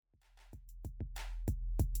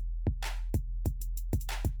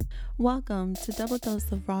Welcome to Double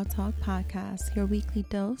Dose of Raw Talk Podcast, your weekly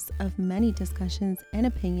dose of many discussions and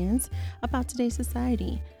opinions about today's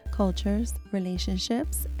society, cultures,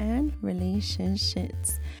 relationships, and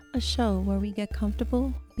relationships. A show where we get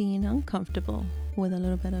comfortable being uncomfortable with a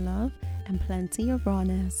little bit of love and plenty of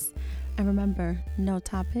rawness. And remember, no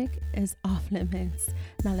topic is off limits.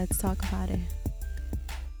 Now let's talk about it.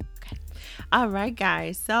 Okay. All right,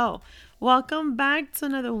 guys. So welcome back to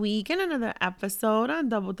another week and another episode on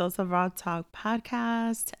Double Dose of Raw Talk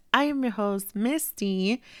Podcast. I am your host,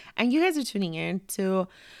 Misty, and you guys are tuning in to,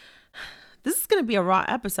 this is going to be a raw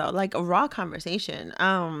episode, like a raw conversation.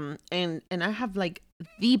 And I have like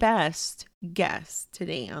the best guest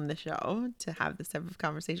today on the show to have this type of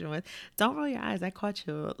conversation with. Don't roll your eyes. I caught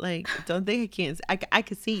you. Like, don't think I can't. I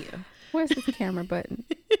could see you. Where's this camera button?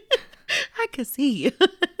 I could see you.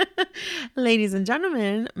 Ladies and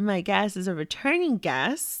gentlemen, my guest is a returning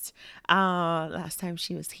guest. Last time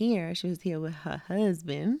she was here with her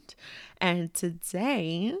husband. And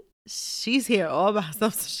today she's here all by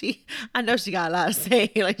herself. So I know she got a lot to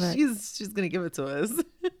say. Like, Look, she's gonna give it to us.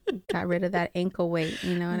 got rid of that ankle weight,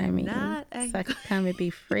 you know what I mean? So I could come and be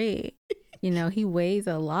free. You know, he weighs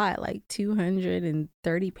a lot, like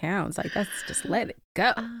 230 pounds. Like, that's just let it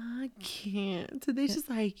go. I can't. Today's just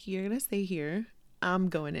like, you're gonna stay here. I'm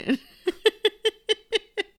going in.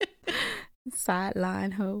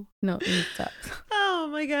 Sideline hoe. No, stop. Oh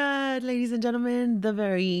my God, ladies and gentlemen, the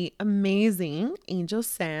very amazing Angel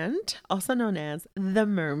Sand, also known as the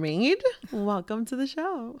Mermaid. Welcome to the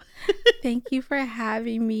show. Thank you for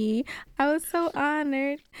having me. I was so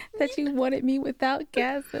honored that you wanted me without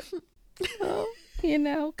gasm. Oh, you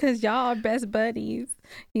know, because y'all are best buddies.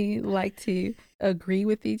 You like to agree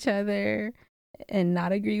with each other and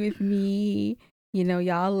not agree with me. You know,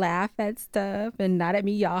 y'all laugh at stuff and not at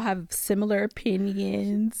me. Y'all have similar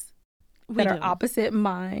opinions that are opposite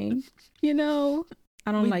mine. You know,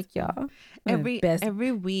 I don't like y'all. Every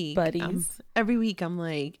week, buddies. Every week, I'm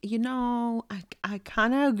like, you know, I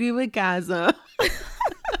kind of agree with Gaza.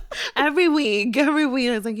 Every week,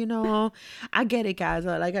 it's like, you know, I get it,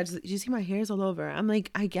 Gaza. Like, you see my hair's all over. I'm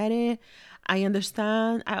like, I get it. I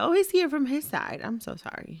understand. I always hear from his side. I'm so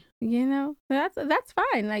sorry. You know, that's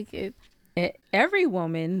fine. Like, every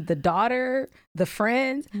woman, the daughter, the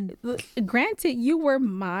friend, granted, you were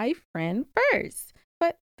my friend first,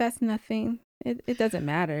 but that's nothing. It doesn't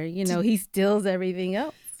matter. You know, he steals everything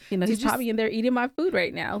else. You know, he's probably in there eating my food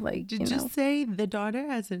right now. Like, did you say the daughter,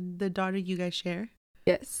 as in the daughter you guys share?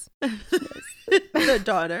 Yes. The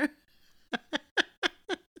daughter.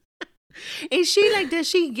 Is she like, does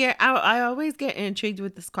she get, I always get intrigued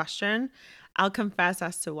with this question. I'll confess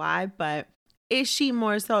as to why, but is she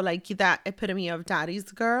more so like that epitome of daddy's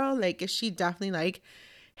girl? Like, is she definitely like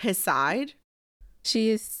his side? She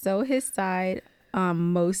is so his side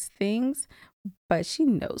on most things, but she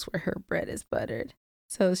knows where her bread is buttered.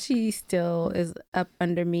 So she still is up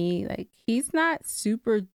under me. Like, he's not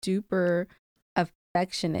super duper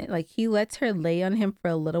affectionate. Like, he lets her lay on him for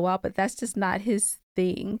a little while, but that's just not his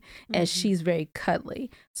thing. And she's very cuddly.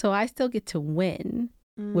 So I still get to win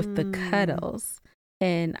with the cuddles.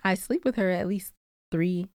 And I sleep with her at least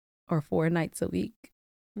 3 or 4 nights a week.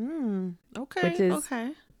 Okay. Which is,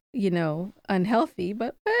 you know, unhealthy,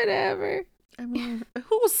 but whatever. I mean,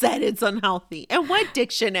 who said it's unhealthy? And what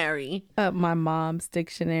dictionary? My mom's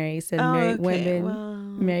dictionary said married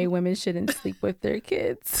women shouldn't sleep with their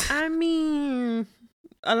kids. I mean,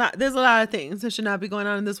 there's a lot of things that should not be going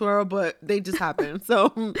on in this world, but they just happen.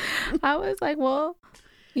 So I was like, well,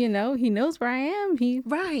 you know, he knows where I am.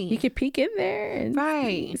 He could peek in there and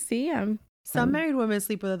see some married women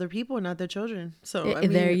sleep with other people, not their children. So I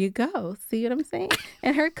mean, there you go. See what I'm saying?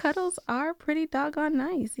 And her cuddles are pretty doggone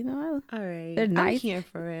nice. You know, all right, they're nice. I'm here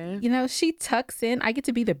for it. You know, she tucks in. I get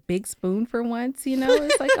to be the big spoon for once. You know,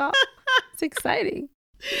 it's like, oh, it's exciting.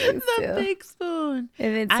 The big spoon.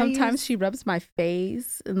 And then sometimes she rubs my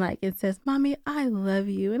face and like it says, "Mommy, I love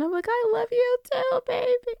you," and I'm like, "I love you too,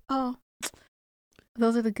 baby." Oh.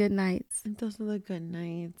 Those are the good nights.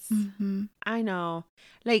 I know.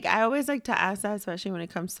 Like, I always like to ask that, especially when it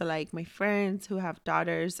comes to like my friends who have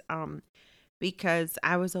daughters, because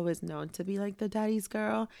I was always known to be like the daddy's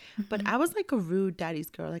girl, but I was like a rude daddy's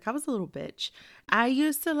girl. Like, I was a little bitch. I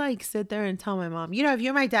used to like sit there and tell my mom, you know, if you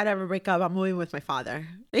and my dad ever break up, I'm moving with my father.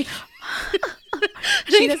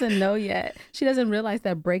 She doesn't know yet. She doesn't realize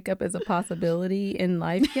that breakup is a possibility in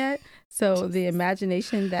life yet. So the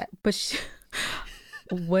imagination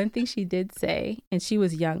one thing she did say, and she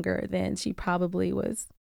was younger then, she probably was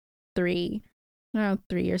around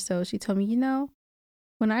 3 or so. She told me, you know,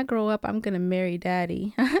 when I grow up, I'm going to marry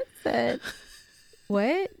daddy. I said,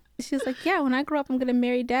 what? she was like, yeah, when I grow up, I'm going to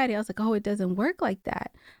marry daddy. I was like, oh, it doesn't work like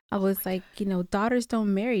that. I was like, daughters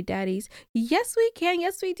don't marry daddies. Yes, we can.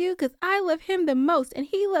 Yes, we do. Because I love him the most and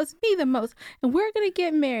he loves me the most. And we're going to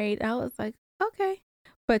get married. I was like, okay.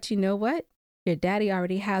 But you know what? Your daddy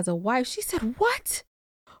already has a wife. She said, what?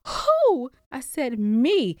 Who? I said,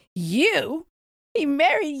 me. You? He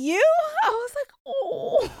married you? I was like,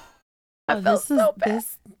 oh.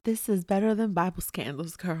 This is better than Bible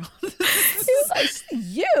scandals, girl. He was like,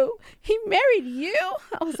 you? He married you?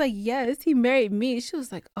 I was like, yes, he married me. She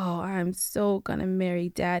was like, oh, I'm so gonna marry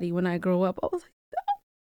daddy when I grow up. I was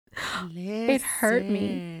like, it hurt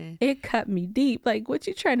me. It cut me deep. Like, what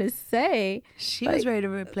you trying to say? She was ready to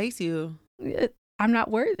replace you. I'm not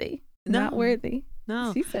worthy. No. Not worthy.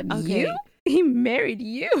 No. She said, you? He married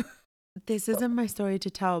you? This isn't my story to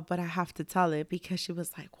tell, but I have to tell it because she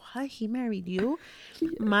was like, what? He married you?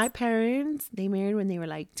 Yes. My parents, they married when they were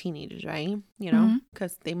like teenagers, right?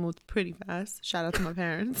 Because they moved pretty fast. Shout out to my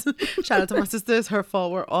parents. Shout out to my sisters. Her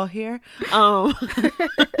fault. We're all here.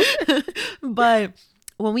 But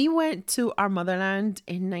when we went to our motherland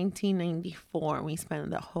in 1994, we spent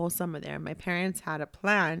the whole summer there. My parents had a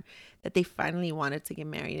plan that they finally wanted to get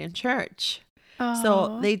married in church.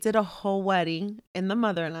 So they did a whole wedding in the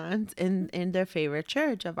motherland in their favorite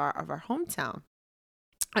church of our hometown.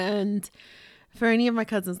 And for any of my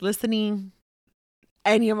cousins listening,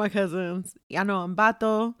 ya no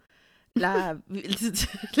ambato,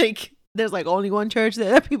 like there's like only one church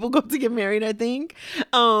that people go to get married, I think.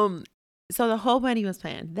 So the whole wedding was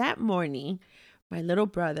planned. That morning, my little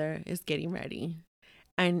brother is getting ready.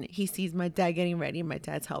 And he sees my dad getting ready. My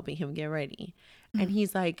dad's helping him get ready. And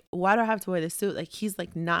he's like, why do I have to wear the suit? Like, he's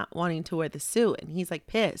like not wanting to wear the suit. And he's like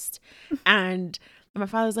pissed. And my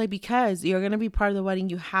father's like, because you're going to be part of the wedding.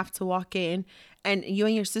 You have to walk in. And you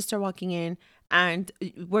and your sister walking in. And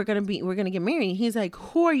we're going to get married. He's like,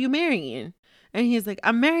 who are you marrying? And he's like,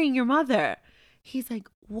 I'm marrying your mother. He's like,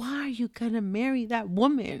 why are you going to marry that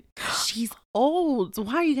woman? She's old.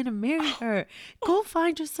 Why are you going to marry her? Go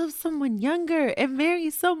find yourself someone younger and marry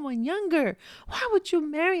someone younger. Why would you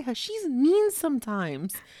marry her? She's mean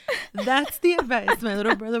sometimes. That's the advice my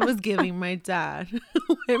little brother was giving my dad.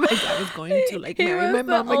 When my dad was going to like marry my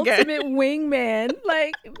mom again. Ultimate wingman.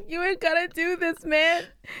 Like, you ain't gonna do this, man.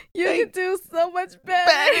 You can do so much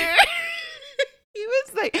better. He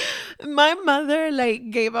was like, my mother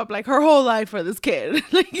like gave up like her whole life for this kid.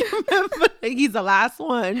 Like, he's the last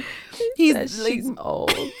one. She's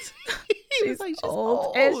old. She's like, she's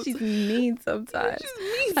old and she's mean sometimes.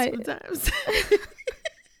 She's mean sometimes.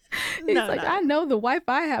 He's I know the wife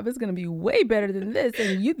I have is gonna be way better than this,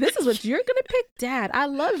 and this is what you're gonna pick, Dad. I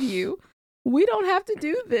love you. We don't have to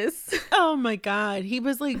do this. Oh my God. He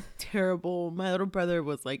was like terrible. My little brother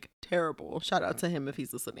was like terrible. Shout out to him if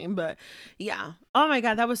he's listening. But yeah. Oh my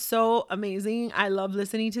God. That was so amazing. I love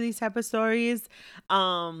listening to these type of stories.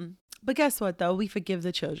 But guess what though? We forgive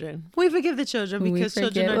the children. We forgive the children because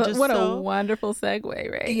children are just what a wonderful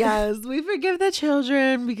segue, right? Yes. We forgive the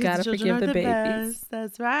children because the children are the babies. Best.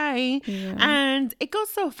 That's right. Yeah. And it goes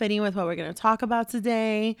so fitting with what we're going to talk about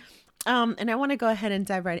today. And I want to go ahead and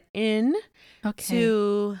dive right in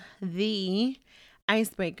to the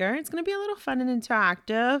icebreaker. It's going to be a little fun and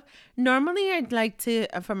interactive. Normally, I'd like to,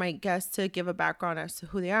 for my guests to give a background as to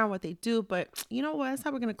who they are and what they do. But you know what? That's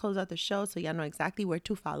how we're going to close out the show. So y'all know exactly where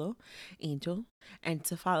to follow Angel and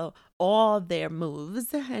to follow all their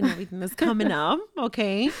moves and everything that's coming up.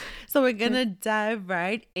 Okay. So we're going to dive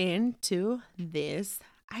right into this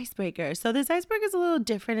icebreaker. So this icebreaker is a little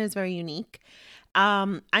different. It's very unique.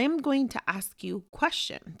 I am going to ask you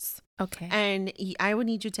questions. Okay. And I would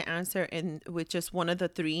need you to answer with just one of the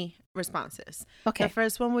three responses. Okay. The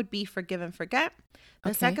first one would be forgive and forget.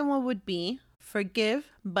 The second one would be forgive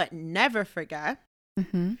but never forget.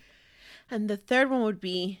 Mm-hmm. And the third one would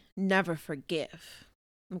be never forgive.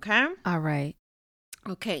 Okay? All right.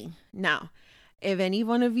 Okay. Now, if any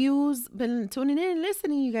one of you's been tuning in and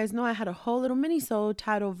listening, you guys know I had a whole little mini-sode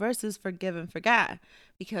titled Versus Forgive and Forget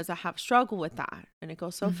because I have struggled with that. And it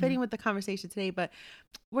goes so fitting with the conversation today, but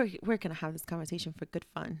we're going to have this conversation for good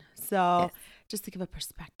fun. So just to give a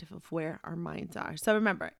perspective of where our minds are. So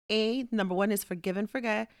remember, number 1 is forgive and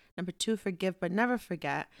forget. Number 2, forgive but never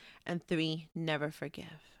forget. And 3, never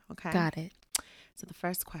forgive. Okay? Got it. So the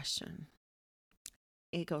first question,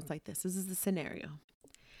 it goes like this. This is the scenario.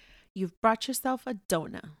 You've brought yourself a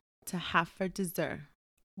donut to have for dessert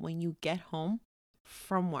when you get home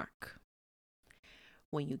from work.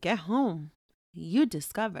 When you get home, you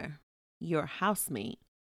discover your housemate,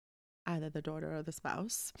 either the daughter or the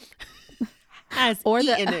spouse, has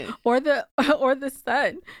eaten it. Or the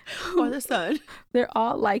son. Or the son. They're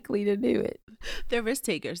all likely to do it. They're risk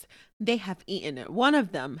takers. They have eaten it. One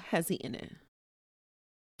of them has eaten it.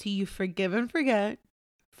 Do you forgive and forget,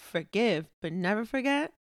 forgive but never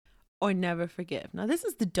forget, or never forgive? Now, this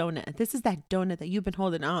is the donut. This is that donut that you've been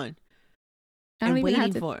holding on and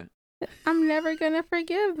waiting for. I'm never going to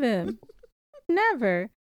forgive him. Never.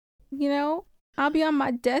 You know, I'll be on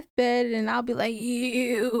my deathbed and I'll be like,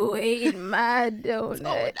 you ate my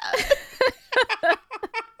donut.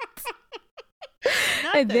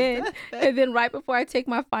 and then right before I take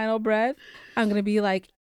my final breath, I'm going to be like,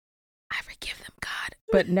 I forgive them, God,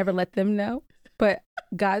 but never let them know. But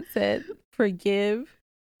God said, forgive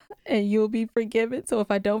and you'll be forgiven. So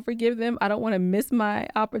if I don't forgive them, I don't want to miss my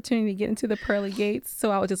opportunity to get into the pearly gates.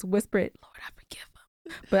 So I will just whisper it, Lord, I forgive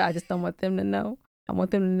them. But I just don't want them to know. I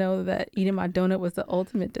want them to know that eating my donut was the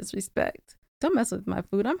ultimate disrespect. Don't mess with my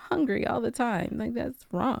food. I'm hungry all the time. Like, that's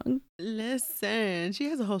wrong. Listen, she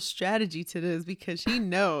has a whole strategy to this because she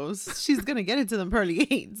knows she's going to get into the pearly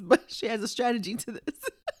gates, but she has a strategy to this.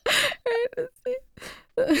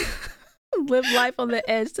 Live life on the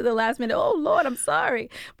edge to the last minute. Oh, Lord, I'm sorry.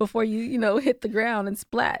 Before you hit the ground and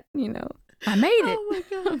splat, I made it. Oh, my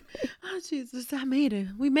God. Oh, Jesus, I made it.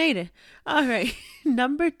 We made it. All right.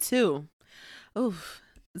 Number 2. Oof.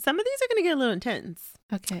 Some of these are going to get a little intense.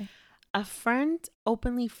 Okay. A friend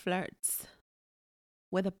openly flirts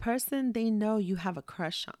with a person they know you have a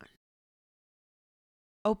crush on.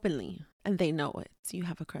 Openly. And they know it. So you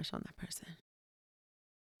have a crush on that person.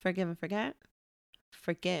 Forgive and forget.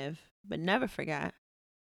 Forgive, but never forget.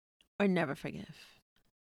 Or never forgive.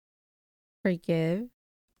 Forgive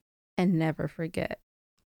and never forget.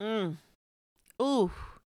 Ooh.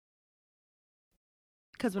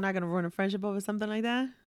 Because we're not going to ruin a friendship over something like that?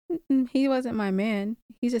 He wasn't my man.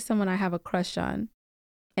 He's just someone I have a crush on.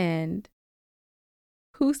 And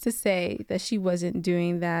who's to say that she wasn't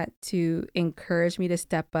doing that to encourage me to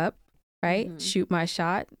step up, right? Mm-hmm. Shoot my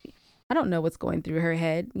shot. I don't know what's going through her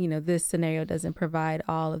head. This scenario doesn't provide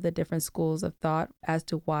all of the different schools of thought as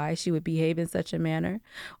to why she would behave in such a manner.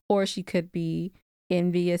 Or she could be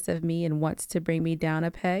envious of me and wants to bring me down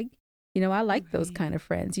a peg. I like those kind of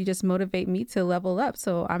friends. You just motivate me to level up.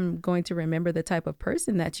 So I'm going to remember the type of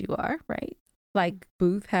person that you are, right? Like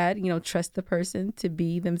Booth had, trust the person to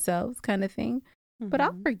be themselves kind of thing. Mm-hmm. But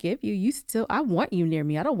I'll forgive you. I want you near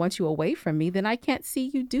me. I don't want you away from me. Then I can't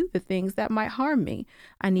see you do the things that might harm me.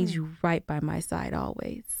 I need you right by my side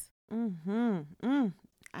always.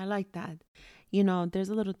 I like that. There's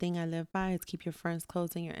a little thing I live by. It's keep your friends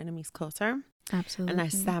close and your enemies closer. Absolutely. And I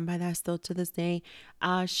stand by that still to this day.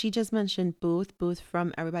 She just mentioned Booth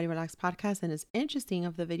from Everybody Relax podcast. And it's interesting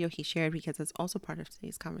of the video he shared because it's also part of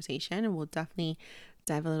today's conversation. And we'll definitely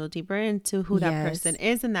dive a little deeper into who that person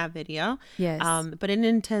is in that video. Yes. But an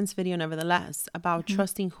intense video nevertheless about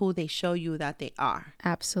trusting who they show you that they are.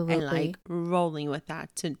 Absolutely. And like rolling with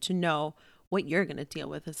that to know what you're going to deal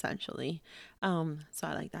with essentially. So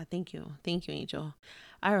I like that. Thank you. Thank you, Angel.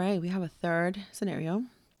 All right. We have a third scenario.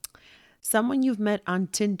 Someone you've met on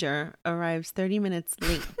Tinder arrives 30 minutes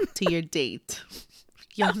late to your date.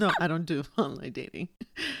 Y'all know I don't do online dating.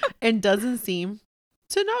 And doesn't seem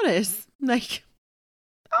to notice. Like,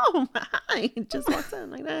 oh, hi. Just walks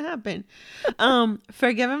in like that happened.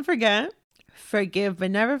 Forgive and forget. Forgive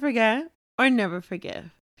but never forget. Or never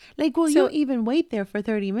forgive. Like, will you even wait there for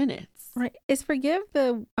 30 minutes? Right. Is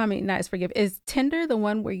Tinder the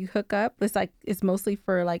one where you hook up? It's mostly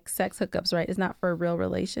for like sex hookups, right? It's not for real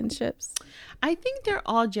relationships. I think they're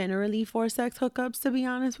all generally for sex hookups, to be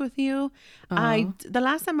honest with you. The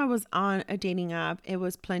last time I was on a dating app, it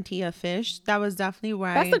was Plenty of Fish. That was definitely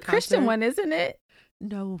where That's the Christian one, isn't it?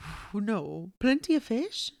 No. Plenty of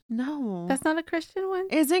Fish? No. That's not a Christian one?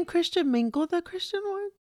 Isn't Christian Mingle the Christian one?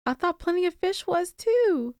 I thought Plenty of Fish was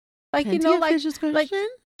too. Like, Plenty of Fish is Christian?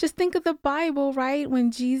 Just think of the Bible, right? When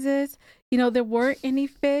Jesus, there weren't any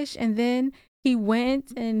fish, and then he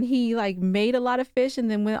went and he like made a lot of fish, and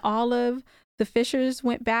then when all of the fishers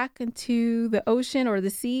went back into the ocean or the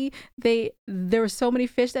sea, there were so many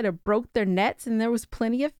fish that it broke their nets, and there was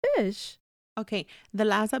plenty of fish. Okay, the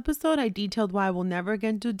last episode I detailed why I will never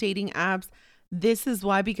again do dating apps. This is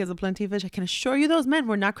why, because of Plenty of Fish. I can assure you those men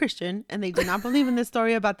were not Christian and they did not believe in this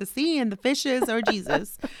story about the sea and the fishes or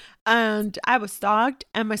Jesus. And I was stalked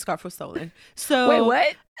and my scarf was stolen. So wait,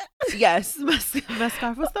 what? Yes, my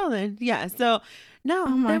scarf was stolen. Yeah. So no,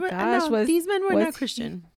 oh my gosh, these men were not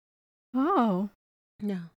Christian. Oh.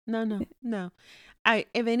 No.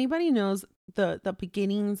 If anybody knows the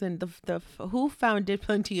beginnings and the who founded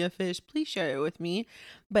Plenty of Fish, please share it with me.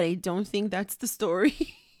 But I don't think that's the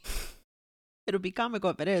story. It'll be comical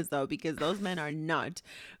if it is, though, because those men are not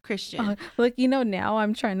Christian. Like, now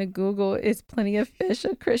I'm trying to Google, is Plenty of Fish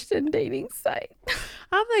a Christian dating site?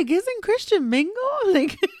 I'm like, isn't Christian Mingle?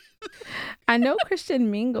 Like, I know Christian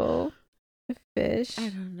Mingle. Fish. I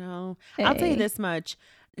don't know. I'll tell you this much.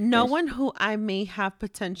 No one who I may have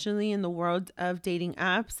potentially in the world of dating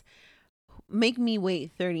apps make me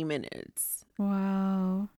wait 30 minutes.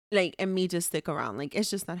 Wow. Like, and me just stick around. Like, it's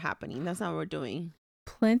just not happening. That's not what we're doing.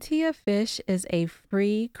 Plenty of Fish is a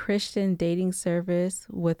free Christian dating service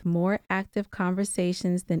with more active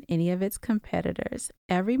conversations than any of its competitors.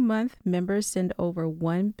 Every month, members send over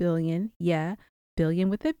 1 billion, billion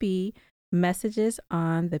with a B, messages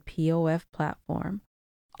on the POF platform,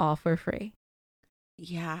 all for free.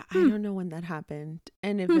 Yeah, I don't know when that happened.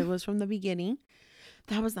 And if it was from the beginning,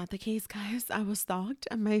 that was not the case, guys. I was stalked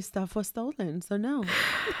and my stuff was stolen. So no.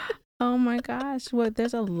 Oh my gosh. Well,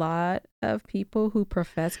 there's a lot of people who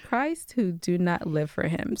profess Christ who do not live for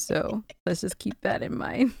him. So let's just keep that in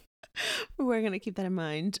mind. We're going to keep that in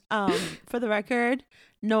mind. For the record,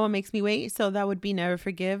 no one makes me wait. So that would be Never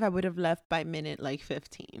Forgive. I would have left by minute like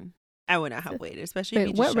 15. I would not have waited, especially if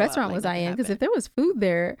you what restaurant was I in? Because if there was food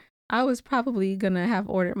there, I was probably going to have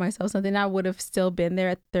ordered myself something. I would have still been there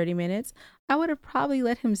at 30 minutes. I would have probably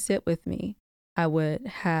let him sit with me. I would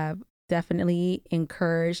have definitely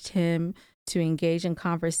encouraged him to engage in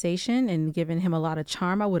conversation and given him a lot of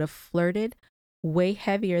charm. I would have flirted way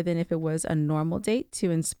heavier than if it was a normal date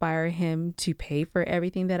to inspire him to pay for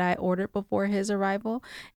everything that I ordered before his arrival.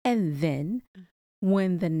 And then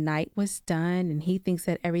when the night was done and he thinks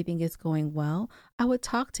that everything is going well, I would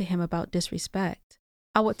talk to him about disrespect.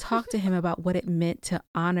 I would talk to him about what it meant to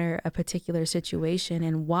honor a particular situation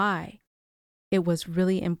and why it was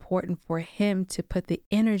really important for him to put the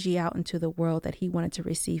energy out into the world that he wanted to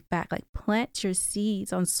receive back. Like, plant your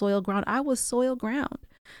seeds on soil ground. I was soil ground,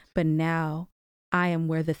 but now I am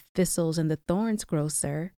where the thistles and the thorns grow,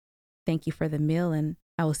 sir. Thank you for the meal, and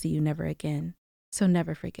I will see you never again. So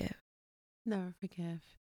never forgive. Never forgive.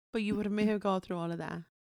 But you would have made him go through all of that.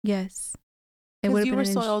 Yes. Because you were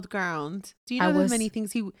soiled ground. Do you know the many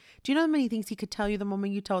things he could tell you the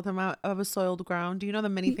moment you told him I was soiled ground? Do you know the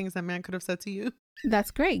many things that man could have said to you? That's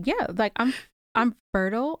great. Yeah. Like, I'm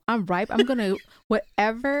fertile. I'm ripe. I'm going to,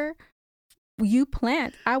 whatever you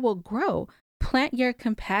plant, I will grow. Plant your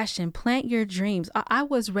compassion, plant your dreams. I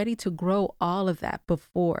was ready to grow all of that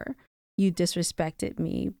before you disrespected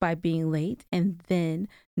me by being late and then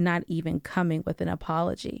not even coming with an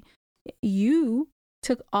apology. You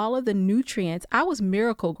took all of the nutrients. I was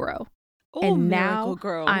Miracle-Gro. And now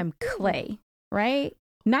I'm clay, right?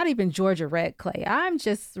 Not even Georgia Red clay. I'm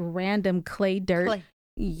just random clay dirt. Clay.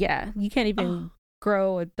 Yeah. You can't even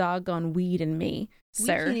grow a doggone weed in me,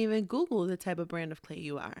 sir. We can't even Google the type of brand of clay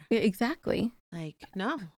you are. Exactly. Like,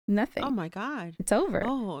 no. Nothing. Oh my God. It's over.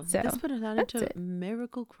 Oh, so let's put it out into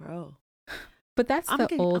Miracle-Gro. But that's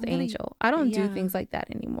old angel. I don't do things like that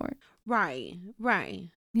anymore. Right.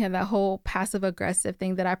 Yeah, that whole passive aggressive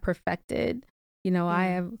thing that I perfected.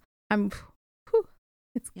 I'm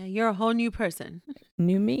you're a whole new person.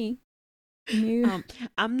 New me.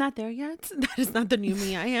 I'm not there yet. That is not the new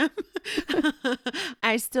me I am.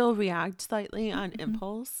 I still react slightly on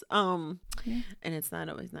impulse. And it's not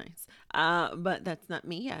always nice. But that's not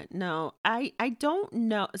me yet. No, I don't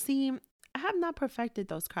know. See, I have not perfected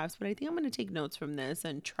those crafts, but I think I'm going to take notes from this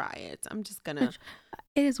and try it. I'm just going to.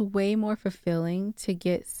 It is way more fulfilling to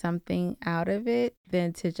get something out of it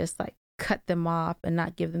than to just like cut them off and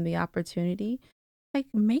not give them the opportunity. Like,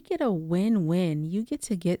 make it a win-win. You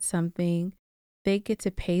get something, they get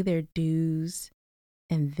to pay their dues,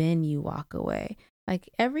 and then you walk away. Like,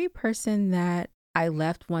 every person that I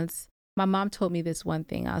left once, my mom told me this one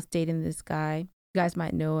thing. I was dating this guy. You guys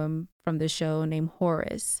might know him from the show, named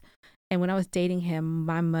Horace. And when I was dating him,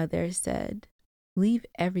 my mother said, leave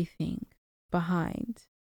everything behind.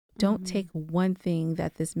 Don't take one thing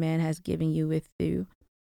that this man has given you with you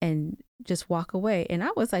and just walk away. And I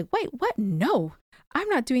was like, wait, what? No, I'm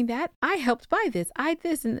not doing that. I helped buy this.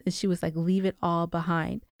 And she was like, leave it all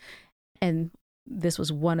behind. And this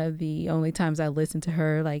was one of the only times I listened to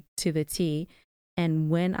her, like, to the T. And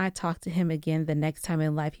when I talked to him again the next time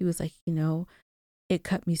in life, he was like, it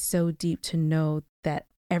cut me so deep to know that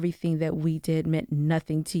everything that we did meant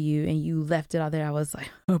nothing to you and you left it all there. I was like,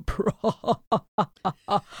 bro.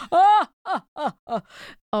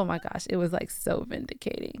 Oh my gosh. It was like so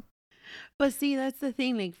vindicating. But see, that's the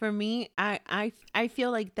thing. Like, for me, I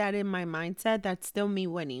feel like that in my mindset, that's still me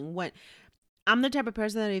winning. When I'm the type of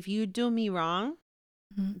person that if you do me wrong,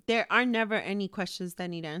 there are never any questions that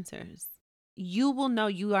need answers. You will know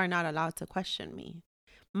you are not allowed to question me.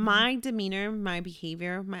 My demeanor, my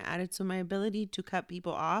behavior, my attitude, my ability to cut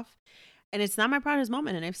people off. And it's not my proudest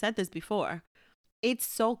moment. And I've said this before. It's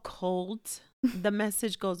so cold. The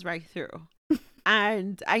message goes right through.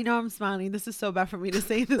 And I know I'm smiling. This is so bad for me to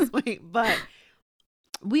say this way, but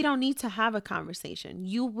we don't need to have a conversation.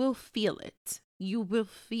 You will feel it. You will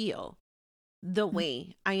feel the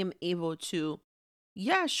way I am able to,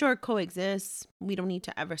 yeah, sure, coexist. We don't need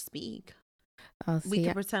to ever speak. We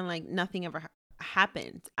can pretend like nothing ever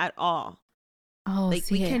happened at all. We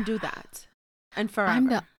can do that. And forever. I'm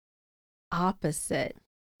the opposite.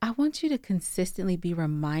 I want you to consistently be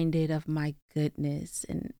reminded of my goodness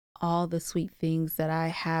and all the sweet things that I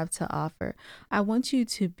have to offer. I want you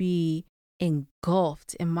to be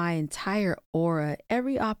engulfed in my entire aura,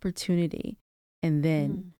 every opportunity. And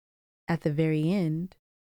then at the very end,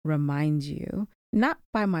 remind you, not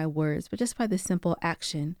by my words, but just by the simple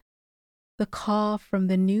action, the call from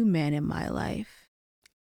the new man in my life,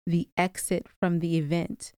 the exit from the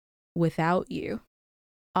event without you.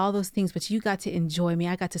 All those things, but you got to enjoy me.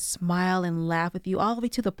 I got to smile and laugh with you all the way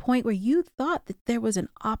to the point where you thought that there was an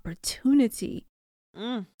opportunity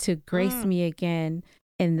to grace me again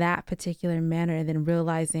in that particular manner, and then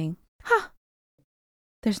realizing,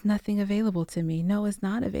 there's nothing available to me. No, it's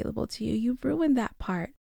not available to you. You've ruined that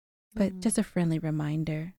part. But just a friendly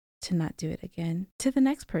reminder to not do it again to the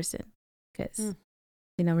next person. Because,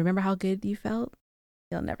 remember how good you felt?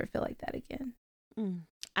 You'll never feel like that again.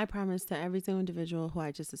 I promise to every single individual who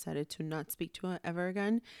I just decided to not speak to ever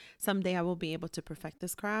again, someday I will be able to perfect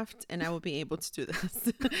this craft and I will be able to do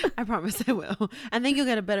this. I promise I will. And then you'll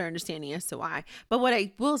get a better understanding as to why. But what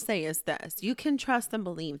I will say is this: you can trust and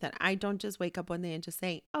believe that I don't just wake up one day and just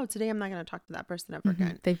say, oh, today I'm not going to talk to that person ever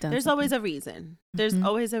again. There's always a reason. There's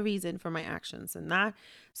always a reason for my actions and that.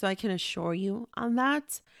 So I can assure you on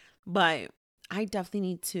that. But I definitely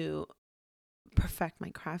need to perfect my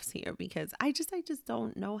crafts here because I just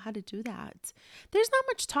don't know how to do that. There's not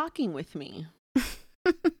much talking with me.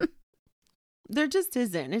 There just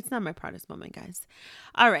isn't. It's not my proudest moment, guys.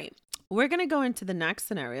 All right. We're going to go into the next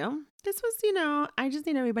scenario. This was, I just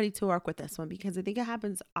need everybody to work with this one because I think it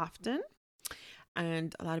happens often.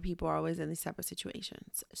 And a lot of people are always in these type of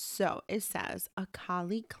situations. So it says a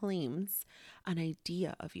colleague claims an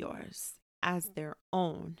idea of yours as their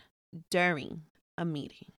own during a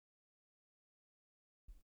meeting.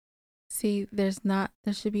 See, there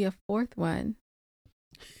should be a fourth one.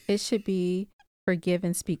 It should be forgive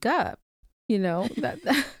and speak up.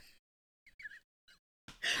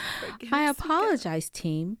 I apologize,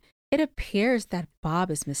 team. It appears that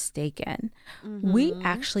Bob is mistaken. We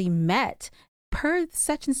actually met per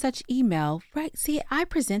such and such email, right? See, I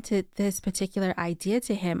presented this particular idea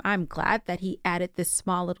to him. I'm glad that he added this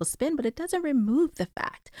small little spin, but it doesn't remove the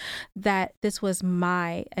fact that this was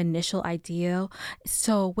my initial idea.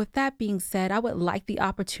 So with that being said, I would like the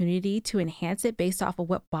opportunity to enhance it based off of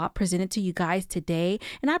what Bob presented to you guys today.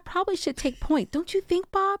 And I probably should take point. Don't you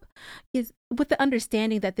think, Bob? With the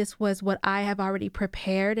understanding that this was what I have already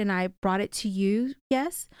prepared and I brought it to you.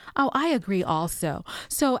 Yes. Oh, I agree also.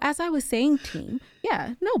 So as I was saying, team,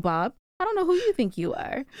 no, Bob, I don't know who you think you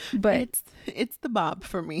are, but it's the Bob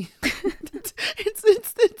for me.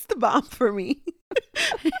 it's the Bob for me.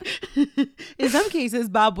 In some cases,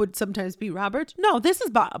 Bob would sometimes be Robert. No, this is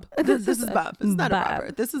Bob. This is Bob. It's not Bob. a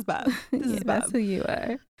Robert. This is Bob. This is Bob. That's who you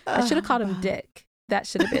are. I should have called him Dick. That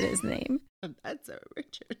should have been his name. That's a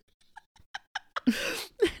Richard.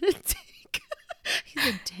 Dick. He's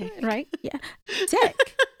a dick. Right? Yeah.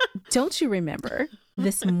 Dick. Don't you remember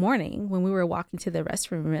this morning when we were walking to the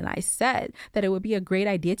restroom and I said that it would be a great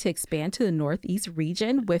idea to expand to the Northeast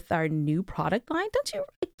region with our new product line? Don't you?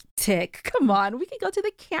 Dick, come on. We can go to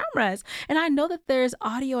the cameras. And I know that there's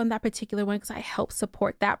audio on that particular one because I help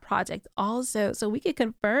support that project also. So we can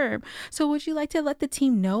confirm. So would you like to let the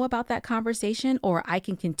team know about that conversation, or I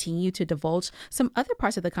can continue to divulge some other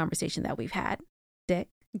parts of the conversation that we've had? Dick?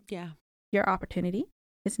 Yeah. Your opportunity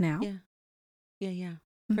is now. Yeah.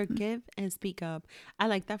 Forgive and speak up. I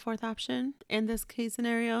like that fourth option in this case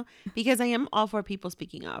scenario because I am all for people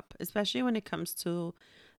speaking up, especially when it comes to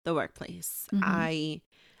the workplace. I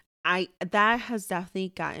that has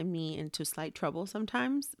definitely gotten me into slight trouble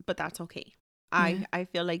sometimes, but that's okay. I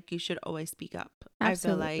feel like you should always speak up.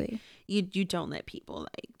 Absolutely. I feel like you don't let people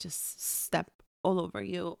like just step all over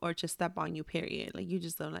you or just step on you, period. Like you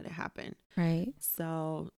just don't let it happen. Right.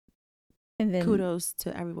 So and then kudos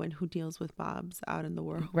to everyone who deals with Bobs out in the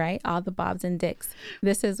world. Right. All the Bobs and Dicks.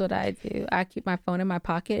 This is what I do. I keep my phone in my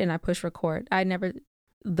pocket and I push record.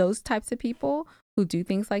 Those types of people who do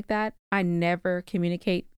things like that, I never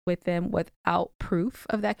communicate with them without proof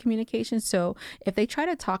of that communication. So if they try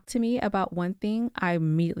to talk to me about one thing, I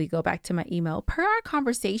immediately go back to my email. Per our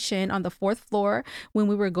conversation on the 4th floor, when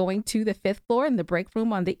we were going to the 5th floor in the break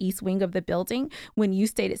room on the east wing of the building, when you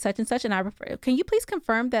stated such and such, and I refer, can you please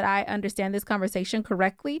confirm that I understand this conversation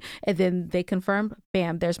correctly? And then they confirm,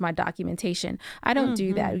 bam, there's my documentation. I don't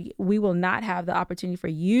do that. We will not have the opportunity for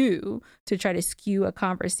you to try to skew a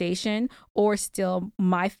conversation or steal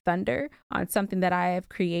my thunder on something that I have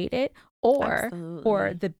created, or Absolutely.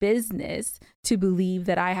 for the business to believe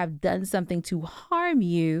that I have done something to harm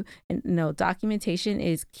you. And no, documentation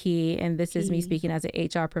is key. And this is me speaking as an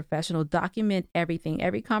HR professional. Document everything.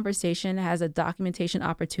 Every conversation has a documentation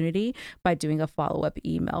opportunity by doing a follow-up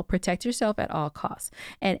email. Protect yourself at all costs.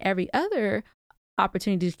 And every other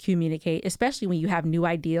opportunity to communicate, especially when you have new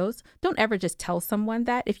ideas, don't ever just tell someone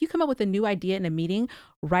that. If you come up with a new idea in a meeting,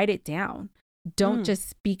 write it down. Don't just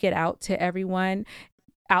speak it out to everyone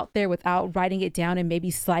out there without writing it down and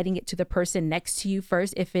maybe sliding it to the person next to you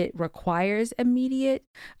first. If it requires immediate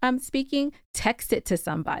speaking, text it to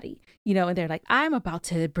somebody, and they're like, I'm about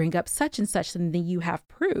to bring up such and such, and then you have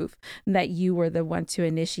proof that you were the one to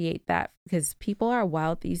initiate that, because people are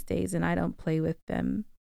wild these days and I don't play with them.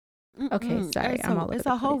 Okay, sorry, I'm all over It's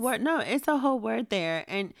the a whole place. word. No, it's a whole word there.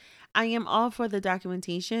 And I am all for the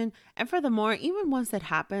documentation. And furthermore, even once it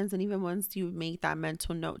happens, and even once you make that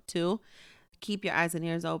mental note too, keep your eyes and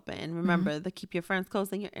ears open. Remember, keep your friends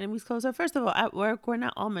close and your enemies closer. First of all, at work, we're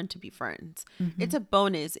not all meant to be friends. It's a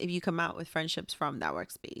bonus if you come out with friendships from that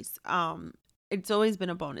workspace. It's always been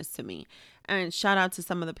a bonus to me. And shout out to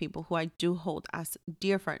some of the people who I do hold as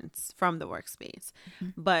dear friends from the workspace.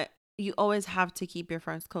 But you always have to keep your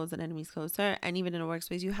friends close and enemies closer. And even in a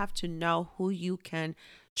workspace, you have to know who you can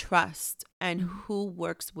trust and who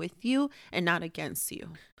works with you and not against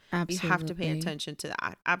you. Absolutely. You have to pay attention to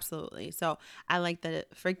that. Absolutely. So I like that.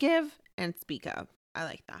 Forgive and speak up. I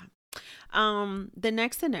like that. The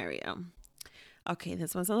next scenario. Okay,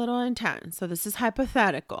 this one's a little intense. So this is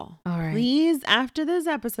hypothetical. All right. Please, after this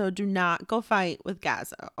episode, do not go fight with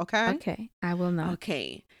Gaza. Okay? Okay, I will not.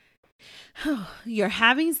 Okay. You're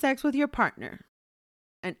having sex with your partner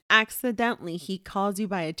and accidentally he calls you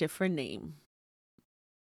by a different name.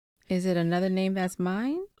 Is it another name that's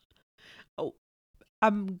mine? Oh,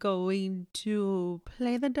 I'm going to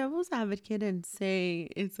play the devil's advocate and say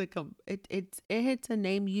it's like it's a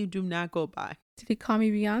name you do not go by. Did he call me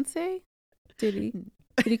Beyonce? Did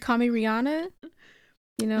he call me Rihanna?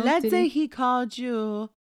 Let's say he called you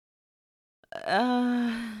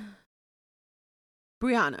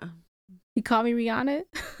Brianna. He called me Rihanna?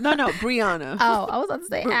 No, Brianna. Oh, I was about to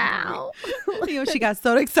say, ow. She got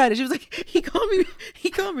so excited. She was like, he called me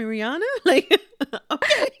Rihanna? Like,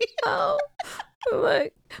 okay. Oh,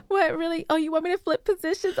 look. What, really? Oh, you want me to flip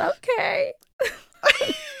positions? Okay.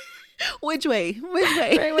 Which way?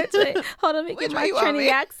 Right, which way? Hold on, let me get my Trini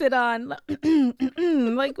accent on.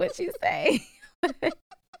 Like what you say.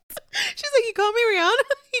 She's like, you call me Rihanna?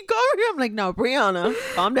 You call me? I'm like, no, Brianna.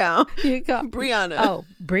 Calm down. You call Brianna. Oh,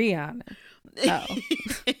 Brianna. Oh.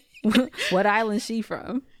 What island she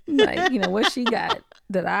from? Like, what she got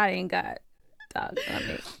that I ain't got? Dog, I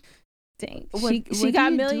mean, dang. She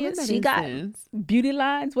got millions. She got beauty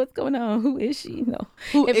lines. What's going on? Who is she? No.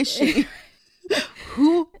 Who is she?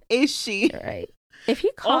 Who is she? Right. If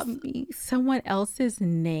he called me someone else's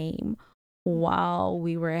name while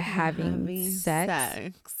we were having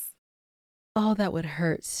sex, oh, that would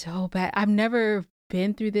hurt so bad. I've never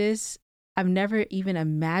been through this. I've never even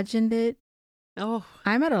imagined it. Oh,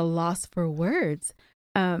 I'm at a loss for words.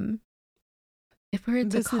 If we were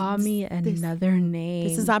to call me another name,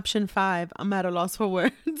 this is option 5. I'm at a loss for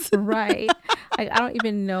words. Right. I don't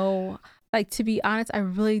even know. Like, to be honest, I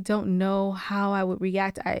really don't know how I would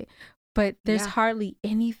react. But there's hardly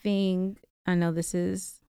anything. I know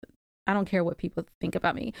I don't care what people think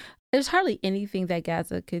about me. There's hardly anything that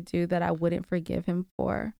Gaza could do that I wouldn't forgive him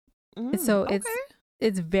for. And so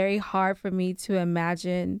it's very hard for me to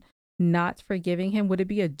imagine not forgiving him. Would it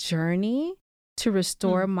be a journey to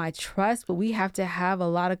restore my trust? But we have to have a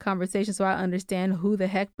lot of conversations so I understand who the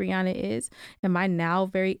heck Brianna is. Am I now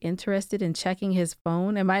very interested in checking his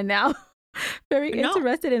phone? Am I now very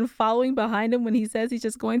interested in following behind him when he says he's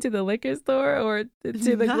just going to the liquor store or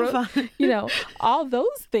to the grocery? All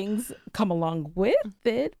those things come along with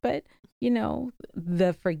it. But,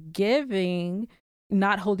 the forgiving,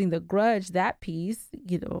 not holding the grudge, that piece,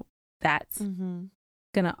 that's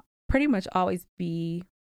gonna pretty much always be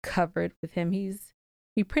covered with him.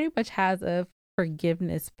 He pretty much has a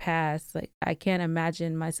forgiveness past. Like, I can't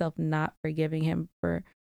imagine myself not forgiving him for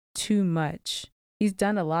too much he's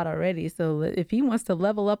done a lot already. So if he wants to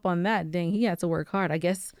level up on that, then he has to work hard. I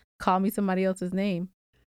guess call me somebody else's name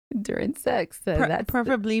during sex. So that's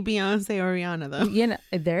preferably Beyonce or Rihanna, though. You know,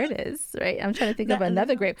 there it is, right? I'm trying to think of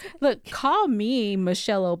another great. Look, call me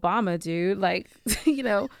Michelle Obama, dude. Like, you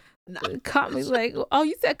know, call me like, oh,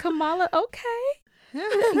 you said Kamala? Okay.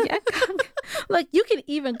 Yeah, like you can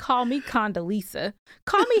even call me Condoleezza.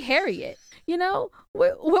 Call me Harriet. You know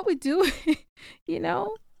what we do. You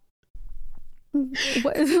know, who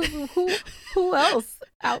else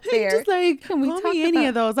out there? Just like, can we call talk me any about?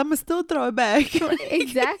 of those. I'm gonna still throw it back.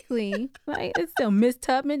 Exactly. Like it's still Miss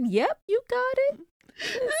Tubman. Yep, you got it.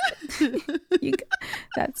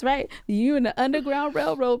 That's right. You in the Underground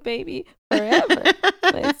Railroad, baby, forever.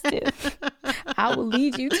 Let's do. I will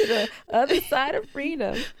lead you to the other side of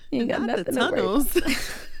freedom. You ain't got Not nothing the to worry about. tunnels.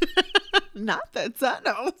 Not the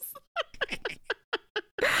tunnels.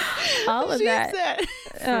 All of She that. said,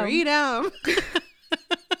 freedom.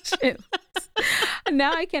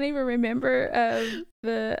 Now I can't even remember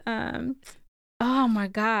the oh my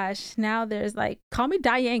gosh. Now there's like, call me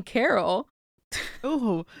Diane Carroll.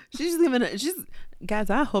 Oh, she's guys,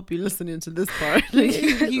 I hope you're listening to this part. Like,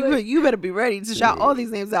 you better be ready to shout all these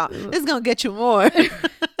names out. It's gonna get you more.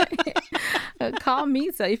 Call me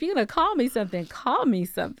so if you're gonna call me something, call me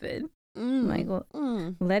something. Like, well,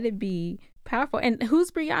 let it be powerful. And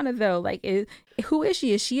who's Brianna though? Like, who is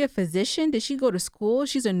she? Is she a physician? Did she go to school?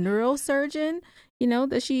 She's a neurosurgeon. You know,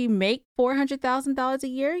 does she make $400,000 a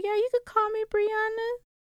year? Yeah, you could call me Brianna.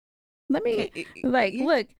 Let me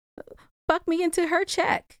look. Fuck me into her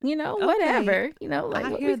check, you know, whatever, you know, like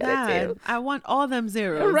I what hear we gonna that. do? I want all them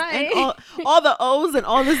zeros, right? And all the O's and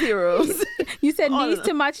all the zeros. You said knees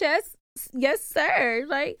to my chest, yes, sir.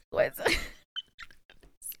 Like what's?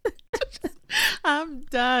 I'm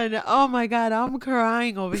done. Oh my God, I'm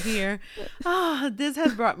crying over here. This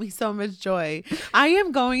has brought me so much joy. I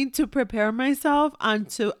am going to prepare myself I'm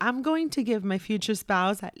going to give my future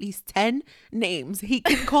spouse at least 10 names he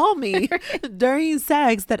can call me during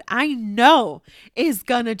sex that I know is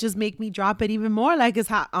gonna just make me drop it even more like it's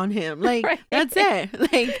hot on him. Like, that's it.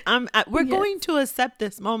 Like, we're going to accept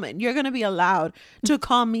this moment. You're gonna be allowed to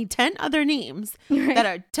call me 10 other names that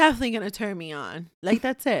are definitely gonna turn me on. Like,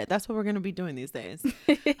 that's it. That's what we're gonna be doing these days.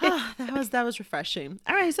 That was refreshing.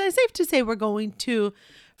 All right, so it's safe to say we're going to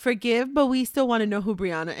forgive, but we still want to know who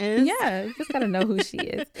Brianna is. Yeah, just gotta know who she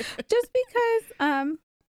is. Just because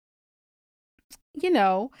you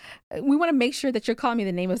know, we want to make sure that you're calling me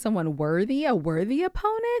the name of someone worthy, a worthy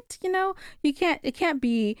opponent. You know, it can't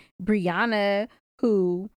be Brianna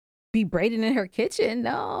who be braiding in her kitchen.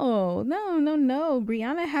 No.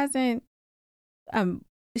 Brianna hasn't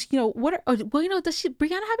you know, does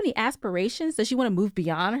Brianna have any aspirations? Does she want to move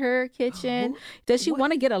beyond her kitchen? Does she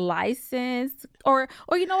want to get a license? Or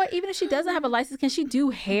you know what, even if she doesn't have a license, can she do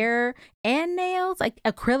hair and nails, like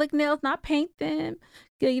acrylic nails, not paint them?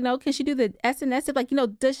 You know, can she do the SNS? Like, you know,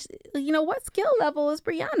 what skill level is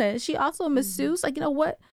Brianna? Is she also a masseuse? Like, you know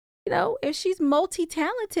what? You know, if she's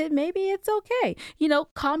multi-talented, maybe it's okay. You know,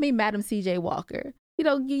 call me Madam CJ Walker. You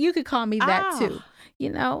know, you could call me that too. You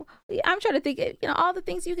know, I'm trying to think, you know, all the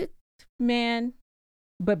things you could, man.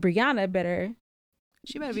 But Brianna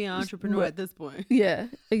she better be an entrepreneur at this point. Yeah,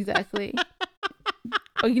 exactly.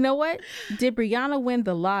 Oh, you know what? Did Brianna win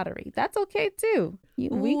the lottery? That's okay too.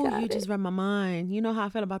 You just read my mind. You know how I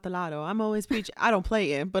feel about the lotto. I'm always preaching. I don't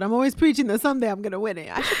play it, but I'm always preaching that someday I'm gonna win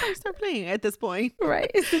it. I should probably start playing at this point.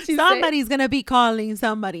 Right. Somebody's gonna be calling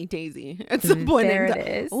somebody Daisy at some point. There it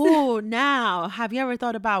is. Oh, now have you ever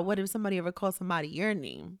thought about what if somebody ever calls somebody your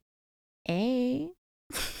name? Hey.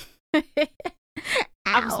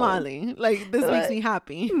 I'm smiling. Like, this makes me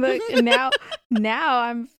happy. Look, now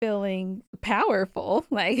I'm feeling powerful.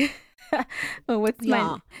 Like, what's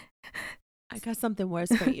my... I got something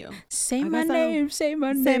worse for you. Say my name.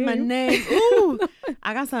 Ooh,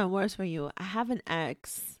 I got something worse for you. I have an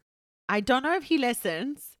ex. I don't know if he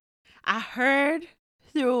listens. I heard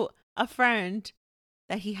through a friend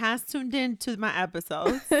that he has tuned in to my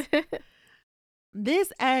episodes.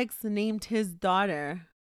 This ex named his daughter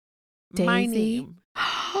Daisy? my name.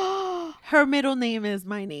 Her middle name is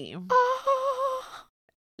my name.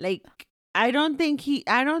 Like, I don't think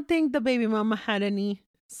the baby mama had any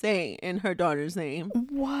say in her daughter's name.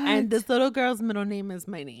 What? And this little girl's middle name is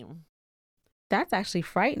my name. That's actually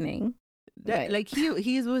frightening. Like,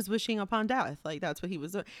 he was wishing upon death. Like, that's what he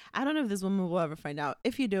was doing. I don't know if this woman will ever find out.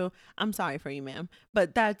 If you do, I'm sorry for you, ma'am.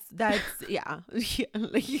 But that's yeah.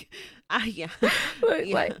 Yeah.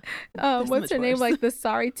 What's her name? Like, the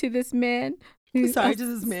sorry to this man. Sorry to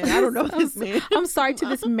this man. I don't know this man. I'm sorry to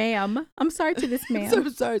this ma'am. I'm sorry to this ma'am. So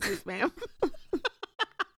sorry to this ma'am.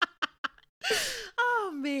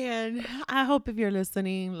 Oh man, I hope if you're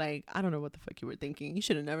listening, like, I don't know what the fuck you were thinking. You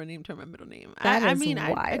should have never named her my middle name. I mean,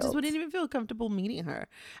 I just wouldn't even feel comfortable meeting her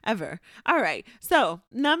ever. All right, so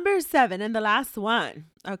number 7 and the last one.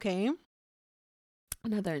 Okay,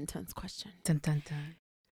 another intense question. Dun, dun, dun.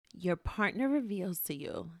 Your partner reveals to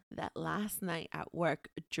you that last night at work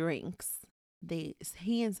drinks,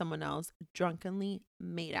 he and someone else drunkenly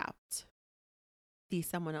made out. The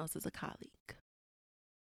someone else is a colleague.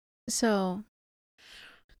 So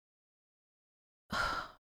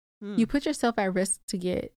you put yourself at risk to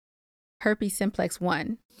get herpes simplex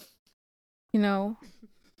 1,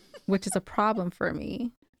 which is a problem for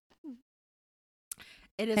me.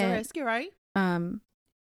 It is a risk, you're right.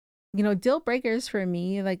 Deal breakers for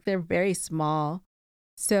me, like, they're very small.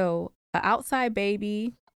 So an outside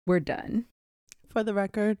baby, we're done. For the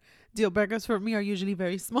record, deal breakers for me are usually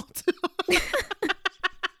very small too.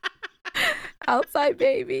 Outside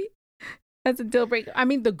baby, that's a deal breaker. I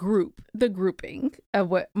mean, the grouping of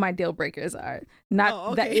what my deal breakers are.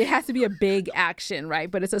 Not that it has to be a big action, right?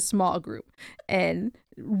 But it's a small group and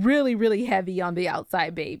really, really heavy on the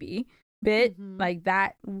outside baby bit. Like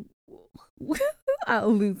that,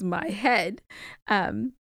 I'll lose my head.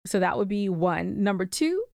 So that would be 1. Number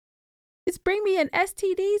 2 is bring me an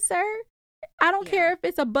STD, sir. I don't care if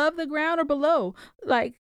it's above the ground or below.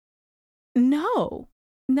 Like, no,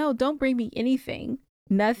 don't bring me anything.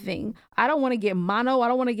 Nothing. I don't want to get mono. I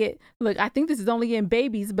don't want to get, look, I think this is only in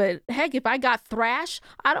babies, but heck, if I got thrash,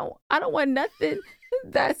 I don't want nothing.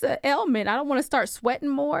 That's an ailment. I don't want to start sweating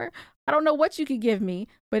more. I don't know what you could give me,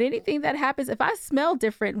 but anything that happens, if I smell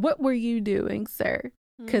different, what were you doing, sir?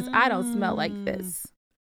 Because I don't smell like this.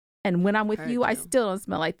 And when I'm with you, I still don't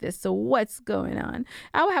smell like this. So what's going on?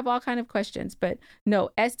 I would have all kind of questions, but no,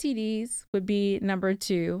 STDs would be number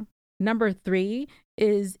 2. Number 3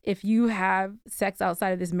 is if you have sex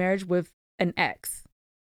outside of this marriage with an ex,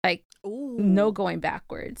 like, no going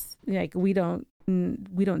backwards. Like, we don't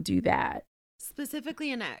do that.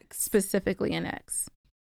 Specifically an ex.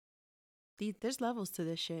 There's levels to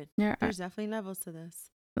this shit. There's definitely levels to this.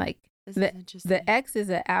 Like, the ex is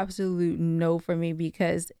an absolute no for me,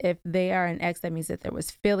 because if they are an ex, that means that there was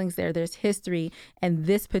feelings there, there's history, and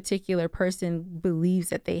this particular person believes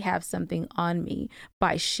that they have something on me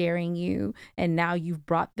by sharing you, and now you've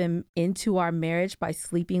brought them into our marriage by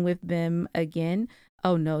sleeping with them again.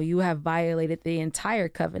 Oh no, you have violated the entire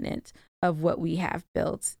covenant of what we have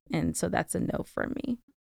built, and so that's a no for me.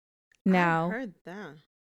 Now, I heard that.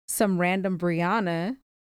 Some random Brianna.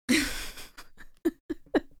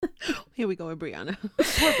 Here we go with Brianna.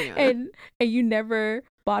 Poor Brianna. And you never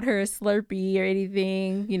bought her a Slurpee or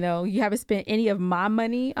anything. You haven't spent any of my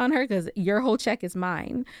money on her, because your whole check is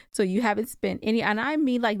mine. So you haven't spent any, and I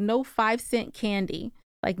mean, like, no 5-cent candy,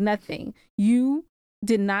 like nothing. You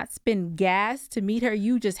did not spend gas to meet her.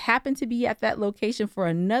 You just happened to be at that location for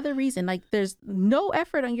another reason. Like, there's no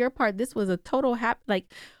effort on your part. This was a total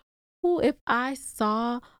if I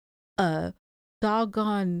saw a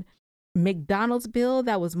doggone McDonald's bill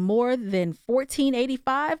that was more than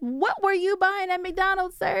 $14.85, what were you buying at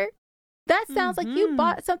McDonald's, sir? That sounds like you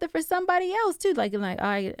bought something for somebody else too. Like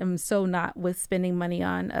I am so not with spending money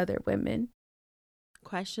on other women.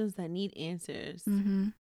 Questions that need answers.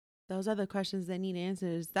 Those are the questions that need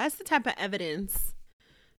answers. That's the type of evidence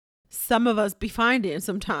some of us be finding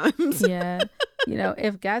sometimes. Yeah.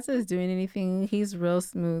 If Gaza is doing anything, he's real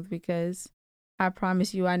smooth, because I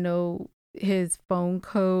promise you, I know his phone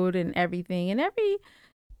code and everything, and every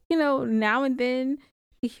now and then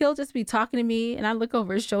he'll just be talking to me, and I look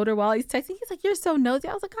over his shoulder while he's texting. He's like, "You're so nosy."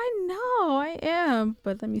 I was like, "I know, I am,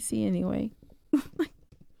 but let me see anyway."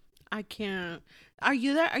 I can't. Are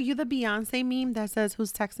you the Beyonce meme that says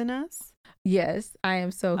who's texting us? Yes, I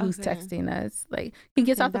am. So who's texting us? Like, he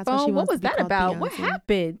gets off the phone. What was that about? Beyonce. What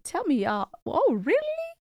happened? Tell me, y'all. Oh, really?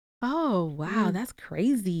 Oh, wow, that's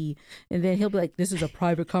crazy. And then he'll be like, "This is a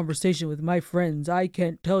private conversation with my friends. I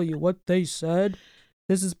can't tell you what they said.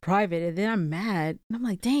 This is private." And then I'm mad. And I'm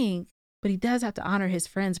like, dang, but he does have to honor his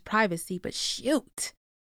friend's privacy. But shoot,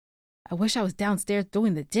 I wish I was downstairs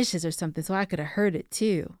doing the dishes or something so I could have heard it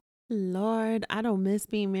too. Lord, I don't miss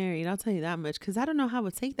being married. I'll tell you that much, because I don't know how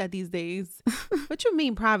to take that these days. What you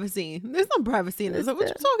mean privacy? There's no privacy in this. What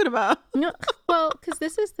you talking about? No, well, because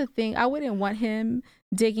this is the thing. I wouldn't want him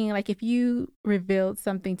digging. Like, if you revealed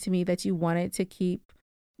something to me that you wanted to keep,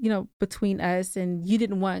 between us, and you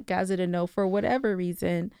didn't want Gaza to know for whatever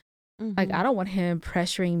reason, like, I don't want him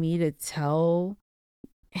pressuring me to tell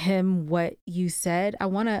him what you said. I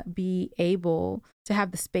want to be able to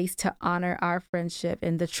have the space to honor our friendship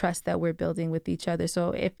and the trust that we're building with each other.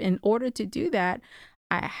 So if in order to do that,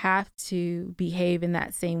 I have to behave in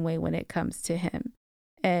that same way when it comes to him.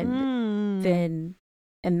 And then,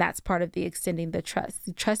 and that's part of the extending the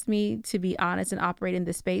trust. Trust me to be honest and operate in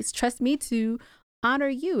the space. Trust me to honor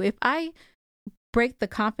you. If I break the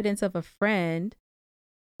confidence of a friend,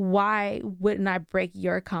 why wouldn't I break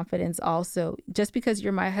your confidence also? Just because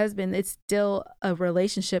you're my husband, it's still a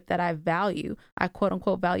relationship that I value. I quote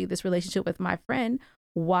unquote value this relationship with my friend.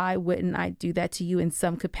 Why wouldn't I do that to you in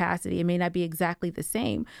some capacity? It may not be exactly the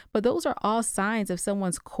same, but those are all signs of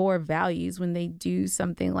someone's core values when they do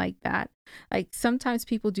something like that. Like sometimes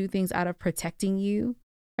people do things out of protecting you.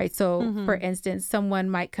 Right. So, for instance, someone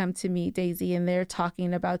might come to me, Daisy, and they're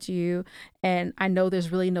talking about you, and I know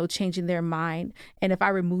there's really no changing their mind. And if I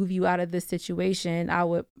remove you out of this situation, I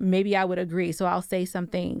would agree. So I'll say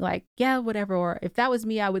something like, yeah, whatever. Or if that was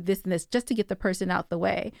me, I would this and this, just to get the person out the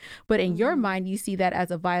way. But in your mind, you see that as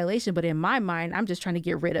a violation. But in my mind, I'm just trying to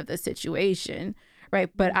get rid of the situation. Right.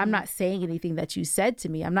 But I'm not saying anything that you said to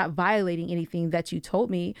me. I'm not violating anything that you told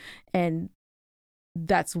me. And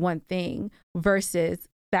that's one thing versus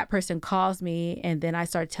that person calls me and then I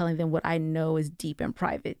start telling them what I know is deep and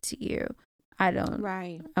private to you. I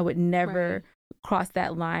would never cross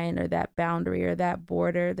that line or that boundary or that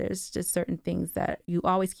border. There's just certain things that you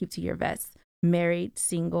always keep to your vest, married,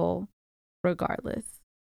 single, regardless.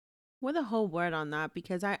 With a whole word on that,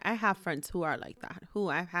 because I have friends who are like that, who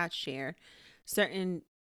I've had shared certain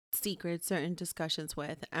secrets, certain discussions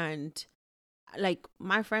with, and like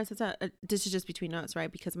my friends, this is just between us, right?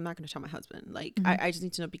 Because I'm not going to tell my husband. Like, I just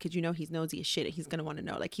need to know because, he's nosy as shit. And he's going to want to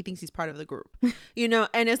know. Like, he thinks he's part of the group,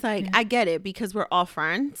 and it's like, I get it because we're all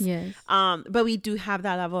friends. Yes. But we do have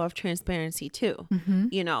that level of transparency too,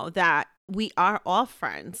 that we are all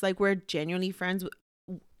friends. Like, we're genuinely friends with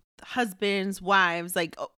husbands, wives,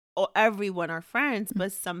 like everyone are friends.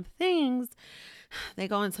 But some things, they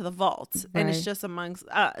go into the vault and it's just amongst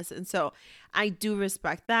us. And so I do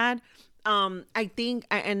respect that. I think,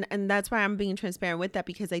 and that's why I'm being transparent with that,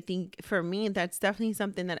 because I think for me, that's definitely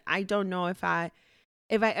something that I don't know if I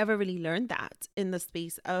ever really learned that in the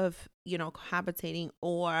space of, cohabitating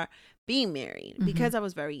or being married, because I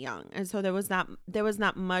was very young. And so there was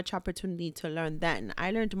not much opportunity to learn then.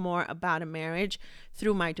 I learned more about a marriage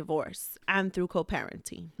through my divorce and through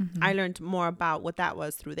co-parenting. I learned more about what that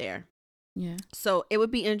was through there. Yeah. So it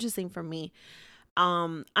would be interesting for me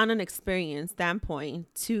on an experience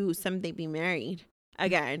standpoint to someday be married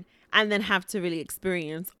again and then have to really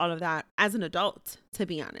experience all of that as an adult. To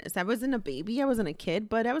be honest, I wasn't a baby, I wasn't a kid,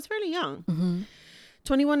 but I was fairly young.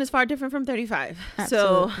 21 is far different from 35.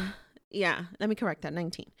 Absolutely. So yeah, let me correct that.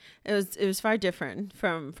 19. It was far different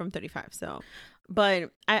from 35. So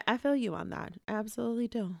but I feel you on that. I absolutely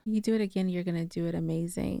do. You do it again, you're gonna do it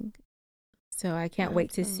amazing. So I can't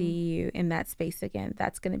wait to see you in that space again.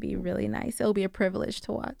 That's going to be really nice. It'll be a privilege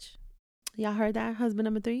to watch. Y'all heard that? Husband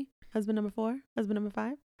number 3, husband number 4, husband number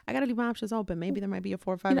 5. I got to leave my options open. Maybe there might be a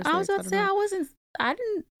 4 or 5 or 6. I was about to say, I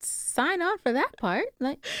didn't sign on for that part.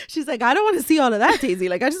 Like, she's like, I don't want to see all of that, Daisy.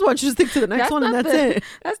 Like, I just want you to stick to the next one and that's it.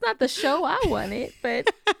 That's not the show I wanted.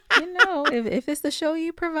 But, if it's the show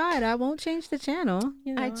you provide, I won't change the channel.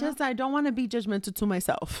 I don't want to be judgmental to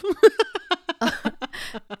myself.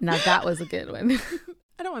 Now that was a good one.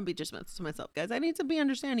 I don't want to be judgmental to myself, guys. I need to be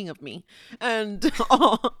understanding of me and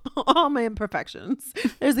all my imperfections.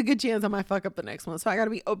 There's a good chance I might fuck up the next one, so I got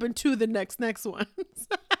to be open to the next ones.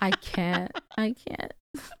 I can't.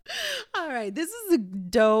 All right, this is a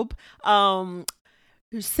dope raw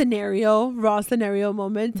scenario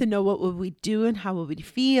moment to know what would we do and how would we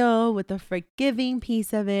feel with the forgiving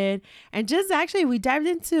piece of it. And just actually, we dived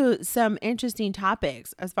into some interesting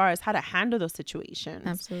topics as far as how to handle those situations.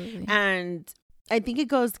 Absolutely. And I think it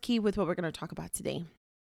goes key with what we're going to talk about today.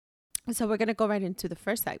 So we're going to go right into the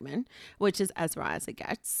first segment, which is as raw as it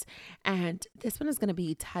gets. And this one is going to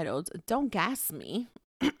be titled, Don't Gas Me.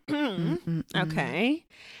 Okay.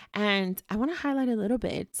 And I want to highlight a little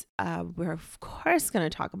bit. We're of course going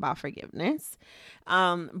to talk about forgiveness.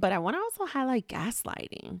 But I want to also highlight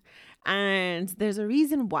gaslighting. And there's a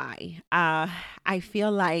reason why. I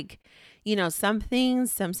feel like, some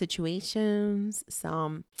things, some situations,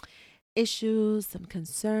 some issues, some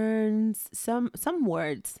concerns, some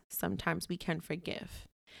words, sometimes we can forgive.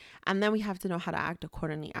 And then we have to know how to act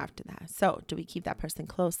accordingly after that. So do we keep that person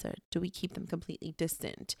closer? Do we keep them completely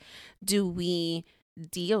distant? Do we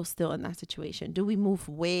deal still in that situation? Do we move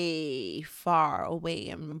way far away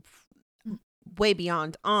and way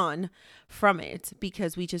beyond on from it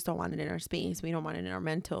because we just don't want it in our space? We don't want it in our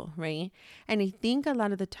mental, right? And I think a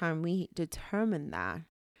lot of the time we determine that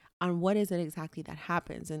on what is it exactly that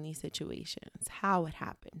happens in these situations, how it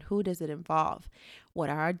happened, who does it involve,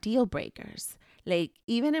 what are our deal breakers. Like,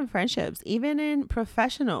 even in friendships, even in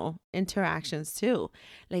professional interactions too.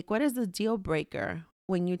 Like, what is the deal breaker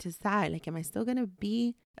when you decide, like, am I still going to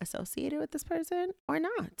be associated with this person or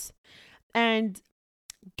not? And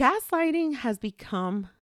gaslighting has become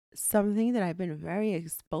something that I've been very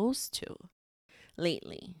exposed to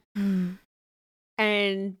lately.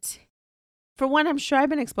 And for one, I'm sure I've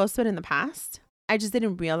been exposed to it in the past. I just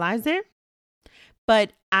didn't realize it.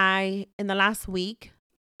 But in the last week,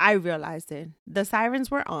 I realized it. The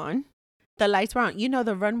sirens were on. The lights were on. You know,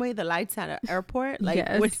 the runway, the lights at an airport, like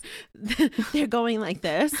when they're going like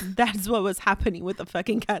this. That's what was happening with the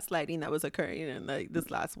fucking gaslighting that was occurring in like this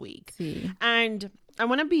last week. And I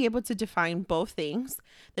want to be able to define both things.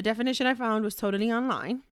 The definition I found was totally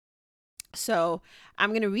online. So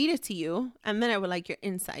I'm going to read it to you, and then I would like your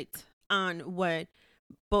insight on what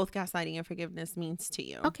both gaslighting and forgiveness means to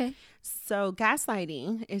you. Okay. So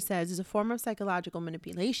gaslighting, it says, is a form of psychological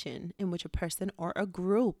manipulation in which a person or a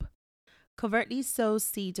group covertly sows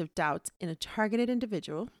seeds of doubt in a targeted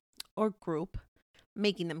individual or group,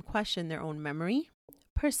 making them question their own memory,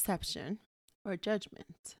 perception, or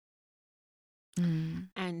judgment.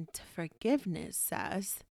 And forgiveness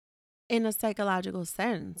says, in a psychological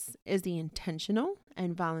sense, is the intentional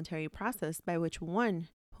and voluntary process by which one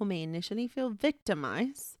who may initially feel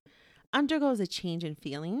victimized undergoes a change in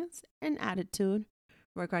feelings and attitude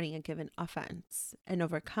regarding a given offense and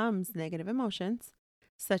overcomes negative emotions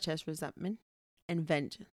such as resentment and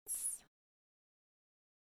vengeance.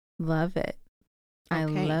 Love it. I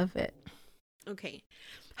love it. Okay.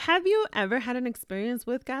 Have you ever had an experience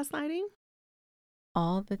with gaslighting?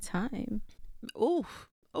 All the time. Ooh.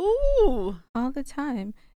 All the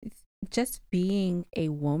time. It's just being a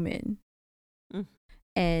woman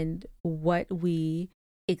and what we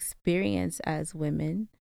experience as women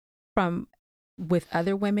with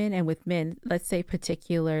other women and with men, let's say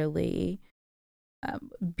particularly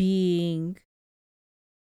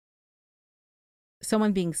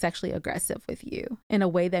someone being sexually aggressive with you in a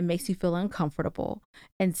way that makes you feel uncomfortable,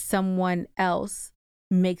 and someone else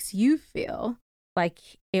makes you feel like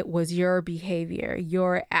it was your behavior,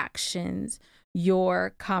 your actions,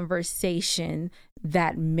 your conversation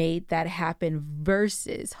that made that happen,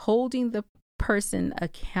 versus holding the person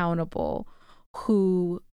accountable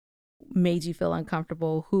who made you feel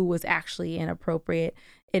uncomfortable, who was actually inappropriate.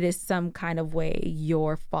 It is some kind of way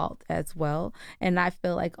your fault as well. And I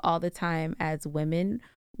feel like all the time as women,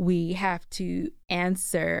 we have to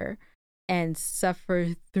answer and suffer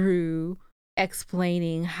through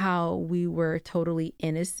explaining how we were totally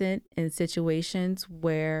innocent in situations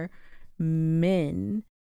where men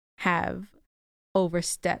have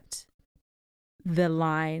overstepped the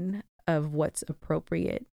line of what's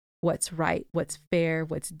appropriate, what's right, what's fair,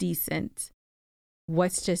 what's decent,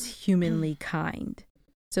 what's just humanly kind.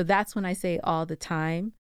 So that's when I say all the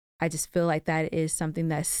time. I just feel like that is something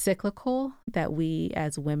that's cyclical that we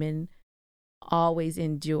as women always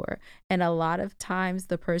endure. And a lot of times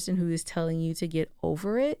the person who is telling you to get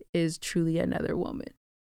over it is truly another woman.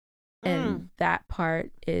 And that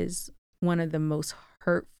part is one of the most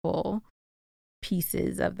hurtful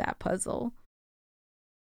pieces of that puzzle.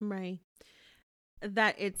 Right.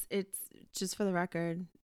 That it's just for the record,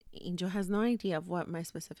 Angel has no idea of what my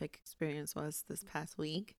specific experience was this past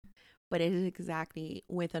week, but it is exactly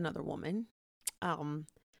with another woman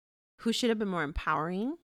who should have been more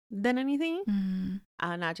empowering than anything,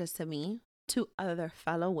 not just to me, to other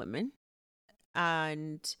fellow women.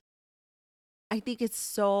 And I think it's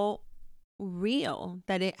so real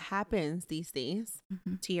that it happens these days.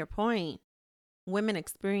 To your point, women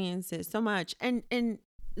experience it so much, and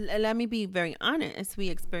let me be very honest, we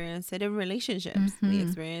experience it in relationships. We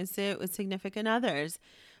experience it with significant others.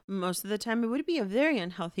 Most of the time it would be a very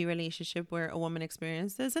unhealthy relationship where a woman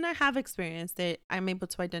experiences, and I have experienced it. I'm able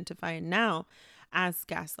to identify it now as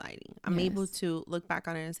gaslighting. I'm able to look back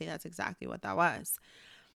on it and say that's exactly what that was.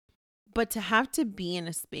 But to have to be in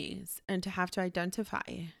a space and to have to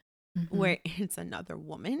identify where it's another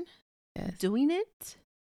woman doing it,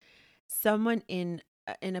 someone in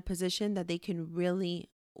a position that they can really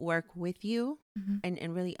work with you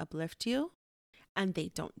and really uplift you, and they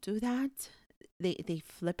don't do that. They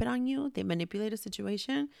flip it on you. They manipulate a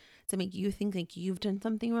situation to make you think like you've done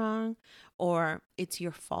something wrong or it's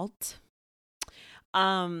your fault.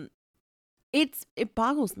 It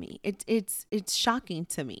boggles me. It's shocking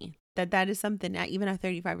to me that is something that even at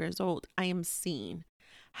 35 years old I am seeing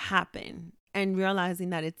happen and realizing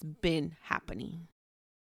that it's been happening.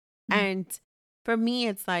 And for me,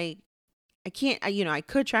 it's like I can't, I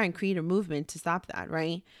could try and create a movement to stop that,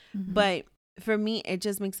 right? But for me, it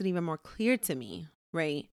just makes it even more clear to me,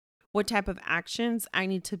 right? what type of actions I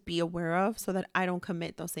need to be aware of so that I don't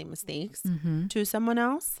commit those same mistakes to someone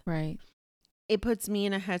else. Right. It puts me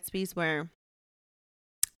in a headspace where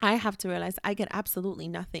I have to realize I get absolutely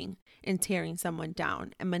nothing in tearing someone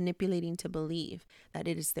down and manipulating to believe that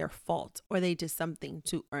it is their fault or they did something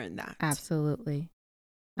to earn that. Absolutely.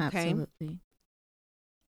 Okay? Absolutely.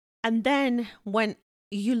 And then when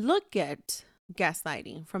you look at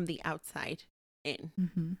gaslighting from the outside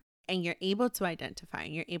in, and you're able to identify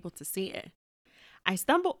and you're able to see it, I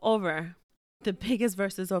stumble over the biggest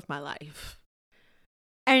verses of my life.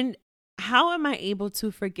 And how am I able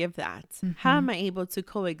to forgive that? How am I able to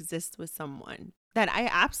coexist with someone that I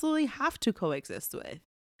absolutely have to coexist with?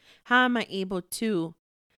 How am I able to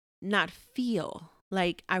not feel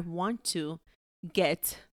like I want to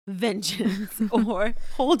get vengeance or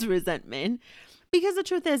hold resentment? Because the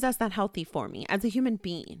truth is, that's not healthy for me as a human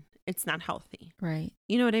being. It's not healthy. Right.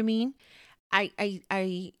 You know what I mean?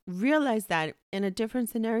 I realized that in a different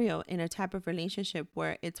scenario, in a type of relationship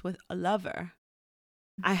where it's with a lover,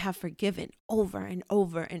 I have forgiven over and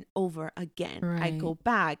over and over again. Right. I go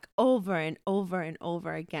back over and over and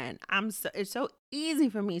over again. It's so easy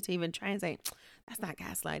for me to even try and say, that's not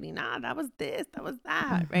gaslighting. Nah, that was this, that was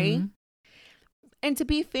that, right? And to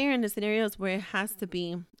be fair, in the scenarios where it has to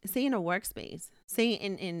be, say in a workspace, say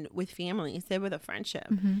in with family, say with a friendship,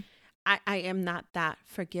 I am not that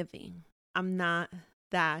forgiving. I'm not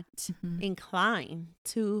that inclined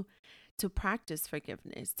to practice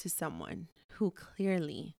forgiveness to someone who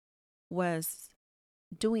clearly was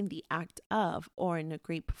doing the act of or in a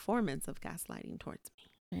great performance of gaslighting towards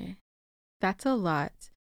me. That's a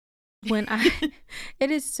lot.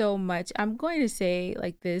 It is so much. I'm going to say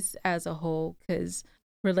like this as a whole, because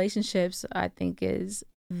relationships, I think, is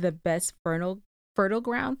the best fertile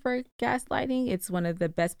ground for gaslighting. It's one of the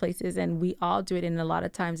best places, and we all do it, and a lot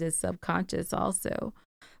of times it's subconscious also.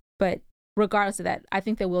 But regardless of that, I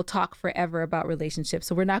think that we'll talk forever about relationships,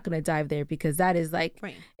 so we're not going to dive there because that is like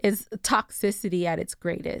is toxicity at its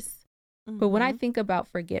greatest. But when I think about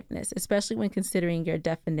forgiveness, especially when considering your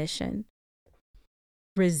definition,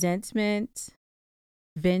 resentment,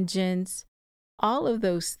 vengeance, all of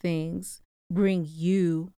those things bring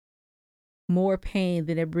you more pain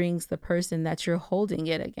than it brings the person that you're holding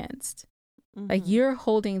it against. Like, you're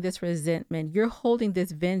holding this resentment, you're holding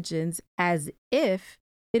this vengeance as if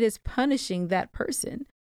it is punishing that person.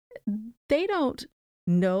 They don't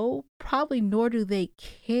know, probably, nor do they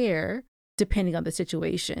care, depending on the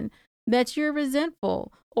situation, that you're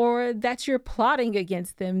resentful or that you're plotting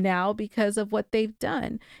against them now because of what they've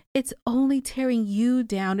done. It's only tearing you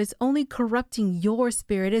down. It's only corrupting your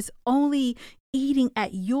spirit. It's only eating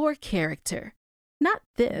at your character, not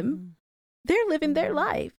them. They're living their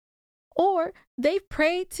life. Or they've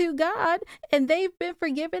prayed to God and they've been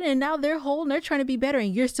forgiven and now they're whole and they're trying to be better,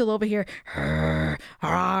 and you're still over here,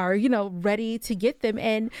 ready to get them.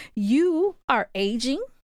 And you are aging.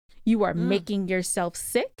 You are making yourself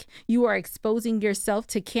sick. You are exposing yourself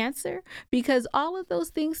to cancer because all of those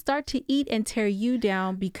things start to eat and tear you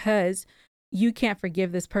down because you can't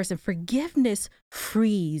forgive this person. Forgiveness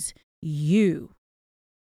frees you.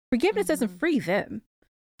 Forgiveness doesn't free them.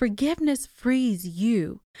 Forgiveness frees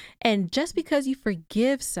you. And just because you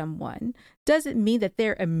forgive someone doesn't mean that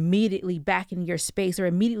they're immediately back in your space or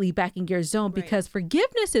immediately back in your zone, because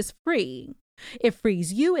forgiveness is free. It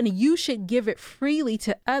frees you, and you should give it freely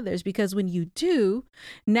to others, because when you do,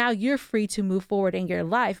 now you're free to move forward in your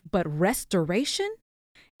life. But restoration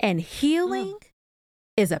and healing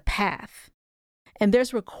is a path. And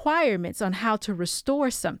there's requirements on how to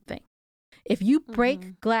restore something. If you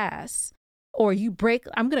break glass, or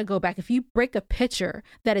I'm going to go back. If you break a pitcher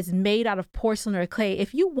that is made out of porcelain or clay,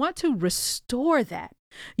 if you want to restore that,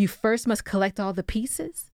 you first must collect all the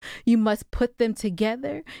pieces. You must put them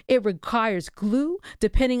together. It requires glue.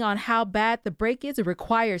 Depending on how bad the break is, it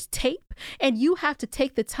requires tape. And you have to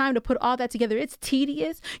take the time to put all that together. It's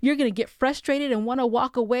tedious. You're going to get frustrated and want to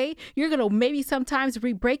walk away. You're going to maybe sometimes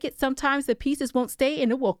re-break it. Sometimes the pieces won't stay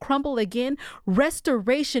and it will crumble again.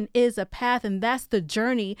 Restoration is a path, and that's the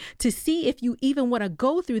journey to see if you even want to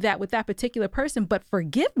go through that with that particular person. But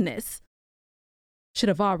forgiveness should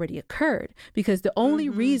have already occurred, because the only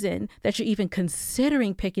reason that you're even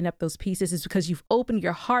considering picking up those pieces is because you've opened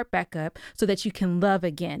your heart back up so that you can love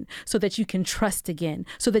again, so that you can trust again,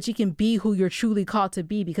 so that you can be who you're truly called to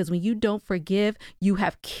be. Because when you don't forgive, you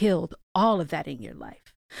have killed all of that in your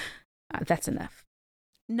life. That's enough.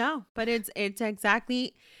 No, but it's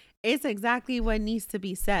exactly, It's exactly what needs to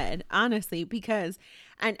be said, honestly, because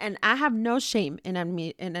and I have no shame in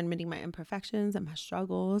admitting my imperfections and my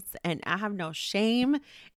struggles, and I have no shame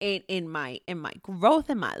in my growth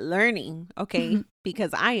and my learning, okay?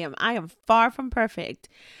 Because I am far from perfect,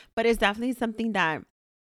 but it's definitely something that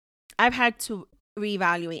I've had to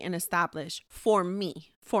reevaluate and establish for me,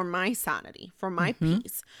 for my sanity, for my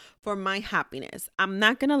peace, for my happiness. I'm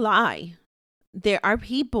not going to lie. There are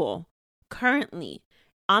people currently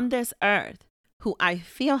on this earth who I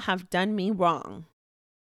feel have done me wrong.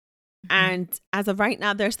 And as of right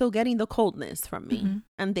now, they're still getting the coldness from me,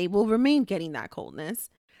 and they will remain getting that coldness.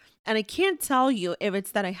 And I can't tell you if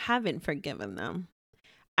it's that I haven't forgiven them.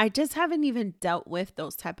 I just haven't even dealt with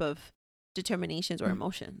those type of determinations or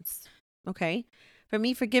emotions. Okay. For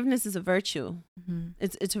me, forgiveness is a virtue.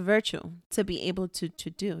 It's a virtue to be able to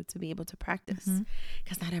be able to practice,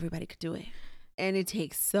 because not everybody could do it. And it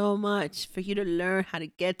takes so much for you to learn how to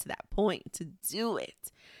get to that point, to do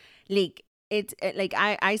it. Like,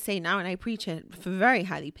 I say now, and I preach it very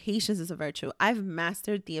highly, patience is a virtue. I've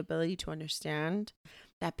mastered the ability to understand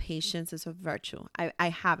that patience is a virtue. I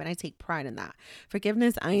have, and I take pride in that.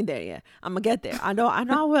 Forgiveness, I ain't there yet. I'm going to get there. I know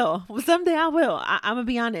I will. Someday I will. I'm going to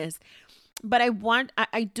be honest. But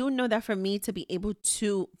I do know that for me to be able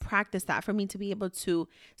to practice that, for me to be able to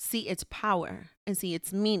see its power and see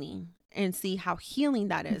its meaning and see how healing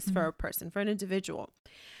that is for a person, for an individual,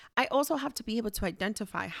 I also have to be able to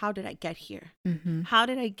identify, how did I get here? How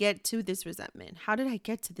did I get to this resentment? How did I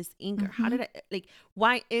get to this anger? How did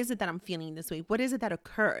why is it that I'm feeling this way? What is it that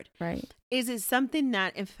occurred? Right. Is it something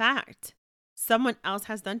that, in fact, someone else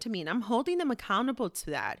has done to me and I'm holding them accountable to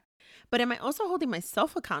that? But am I also holding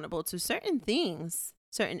myself accountable to certain things,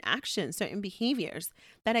 certain actions, certain behaviors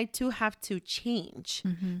that I too have to change,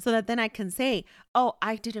 so that then I can say, oh,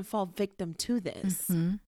 I didn't fall victim to this.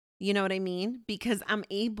 You know what I mean? Because I'm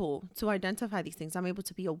able to identify these things. I'm able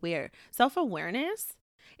to be aware. Self-awareness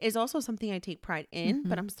is also something I take pride in,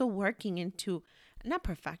 but I'm still working into, not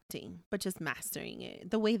perfecting, but just mastering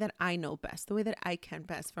it the way that I know best, the way that I can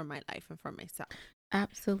best for my life and for myself.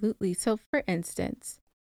 Absolutely. So for instance,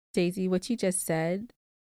 Daisy, what you just said,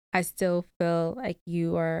 I still feel like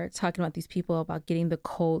you are talking about these people about getting the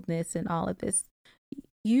coldness and all of this.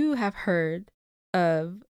 You have heard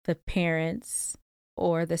of the parents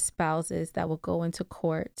or the spouses that will go into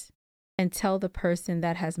court and tell the person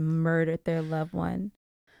that has murdered their loved one,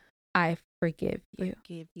 I forgive you.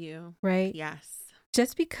 Forgive you. Right? Yes.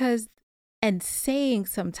 Just because, and saying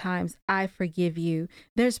sometimes, I forgive you,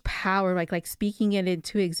 there's power, like speaking it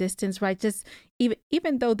into existence, right? Just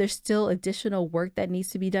even though there's still additional work that needs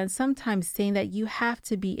to be done, sometimes saying that, you have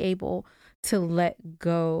to be able to let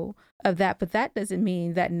go of that. But that doesn't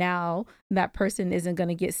mean that now that person isn't going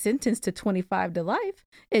to get sentenced to 25 to life.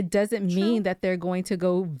 It doesn't mean that they're going to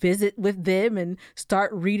go visit with them and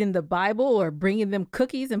start reading the Bible or bringing them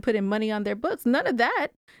cookies and putting money on their books. None of that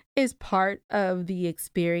is part of the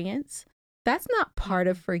experience. That's not part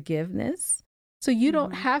of forgiveness. So you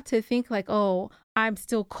don't have to think like, oh, I'm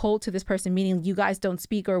still cold to this person, meaning you guys don't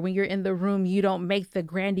speak, or when you're in the room, you don't make the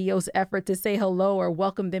grandiose effort to say hello or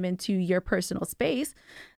welcome them into your personal space.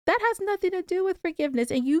 That has nothing to do with forgiveness.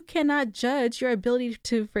 And you cannot judge your ability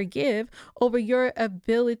to forgive over your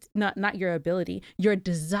ability, not your ability, your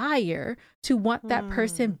desire to want that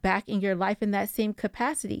person back in your life in that same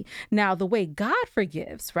capacity. Now, the way God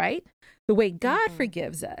forgives, right? The way God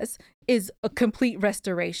forgives us is a complete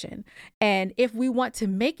restoration. And if we want to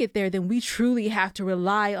make it there, then we truly have to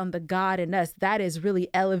rely on the God in us. That is really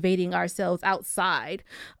elevating ourselves outside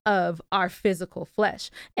of our physical flesh.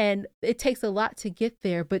 And it takes a lot to get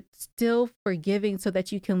there, but still forgiving so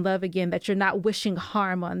that you can love again, that you're not wishing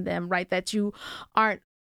harm on them, right? That you aren't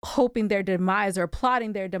hoping their demise or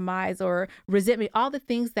plotting their demise or resentment, all the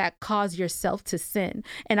things that cause yourself to sin.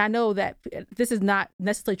 And I know that this is not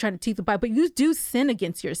necessarily trying to teach the Bible, but you do sin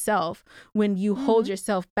against yourself when you hold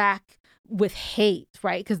yourself back with hate,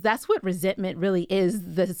 right? Because that's what resentment really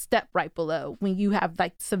is, the step right below. When you have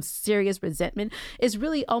like some serious resentment, it's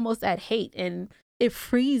really almost at hate, and it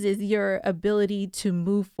freezes your ability to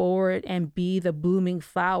move forward and be the blooming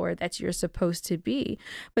flower that you're supposed to be.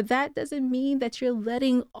 But that doesn't mean that you're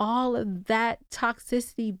letting all of that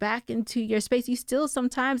toxicity back into your space. You still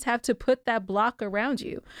sometimes have to put that block around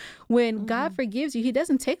you. When God forgives you, he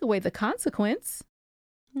doesn't take away the consequence.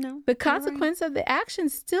 No. The consequence of the action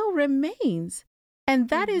still remains. And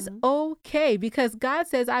that is okay, because God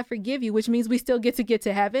says, I forgive you, which means we still get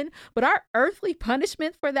to heaven. But our earthly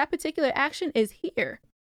punishment for that particular action is here.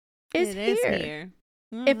 It's here.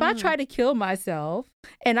 If I try to kill myself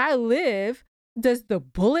and I live, does the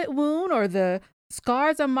bullet wound or the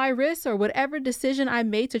scars on my wrist or whatever decision I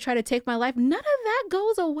made to try to take my life, none of that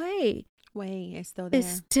goes away. It's still there. It's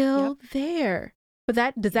still there.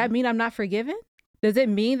 But does that mean I'm not forgiven? Does it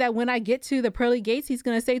mean that when I get to the pearly gates, he's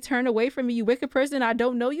going to say, turn away from me, you wicked person, I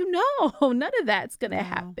don't know you? No, none of that's going to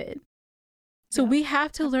happen. So we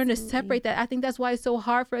have to learn to separate that. I think that's why it's so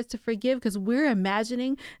hard for us to forgive, because we're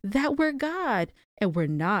imagining that we're God, and we're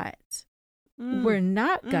not. We're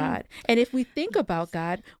not God. And if we think about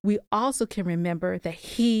God, we also can remember that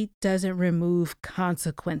he doesn't remove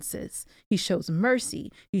consequences. He shows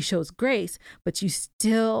mercy. He shows grace, but you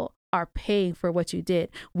still are paying for what you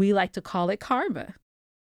did. We like to call it karma.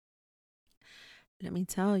 Let me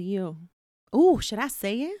tell you. Ooh, should I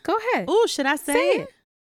say it? Go ahead. Ooh, should I say it?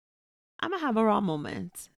 I'm going to have a raw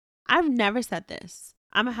moment. I've never said this.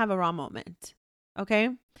 I'm going to have a raw moment. Okay?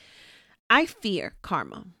 I fear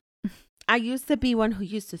karma. I used to be one who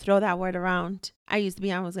used to throw that word around. I was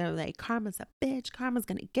going to be like, karma's a bitch. Karma's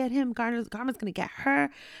going to get him. Karma's going to get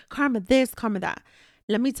her. Karma this, karma that.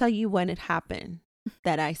 Let me tell you when it happened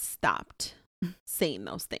that I stopped saying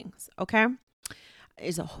those things. Okay?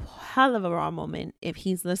 It's a hell of a raw moment. If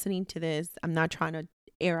he's listening to this, I'm not trying to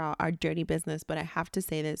air out our dirty business, but I have to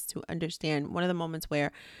say this to understand one of the moments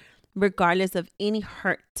where, regardless of any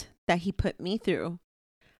hurt that he put me through,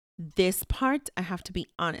 this part I have to be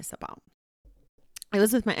honest about. It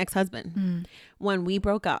was with my ex-husband. When we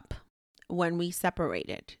broke up, when we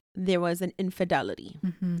separated, there was an infidelity.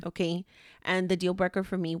 Okay. And the deal breaker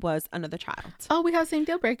for me was another child. Oh, we have the same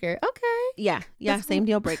deal breaker. Okay. Yeah. That's same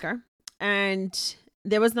deal breaker. And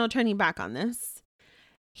there was no turning back on this.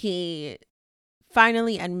 He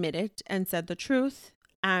finally admitted and said the truth.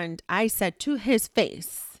 And I said to his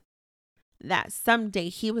face that someday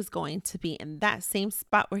he was going to be in that same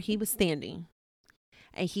spot where he was standing,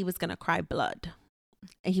 and he was going to cry blood,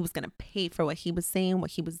 and he was going to pay for what he was saying,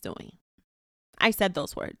 what he was doing. I said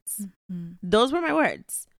those words. Those were my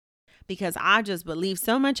words, because I just believe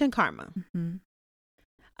so much in karma.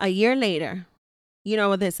 A year later, you know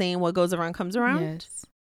what they're saying, what goes around comes around? Yes.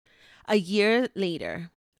 A year later,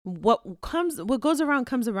 what goes around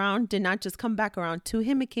comes around did not just come back around to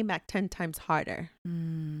him. It came back 10 times harder.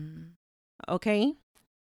 Okay.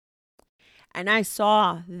 And I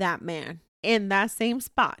saw that man in that same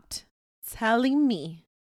spot telling me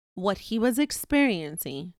what he was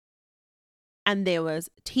experiencing. And there was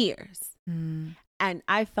tears. And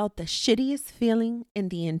I felt the shittiest feeling in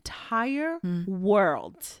the entire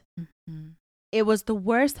world. It was the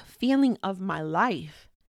worst feeling of my life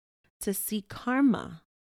to see karma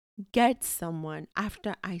get someone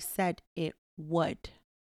after I said it would.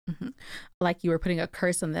 Like you were putting a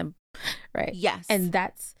curse on them, right? Yes. And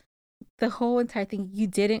that's the whole entire thing. You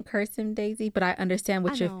didn't curse him, Daisy, but I understand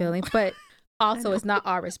what you're feeling. But also, it's not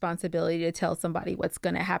our responsibility to tell somebody what's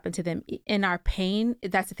going to happen to them in our pain.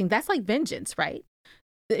 That's the thing. That's like vengeance, right?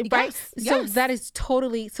 Right. Yes, so that is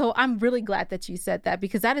totally. So I'm really glad that you said that,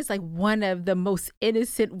 because that is like one of the most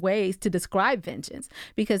innocent ways to describe vengeance,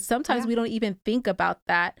 because sometimes we don't even think about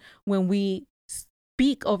that when we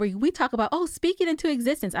speak over. We talk about, speak it into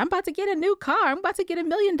existence. I'm about to get a new car. I'm about to get $1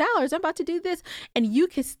 million. I'm about to do this. And you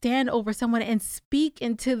can stand over someone and speak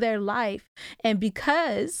into their life. And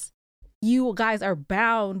because you guys are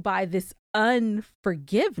bound by this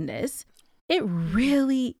unforgiveness, it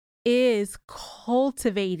really is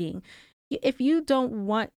cultivating. If you don't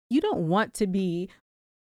want to be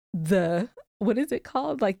the, what is it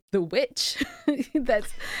called? Like the witch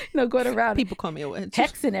that's, going around. People call me a witch.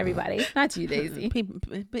 Hexing everybody. Not you, Daisy.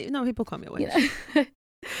 People call me a witch.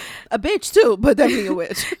 A bitch too, but definitely a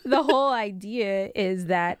witch. The whole idea is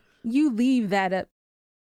that you leave that up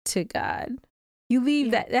to God. You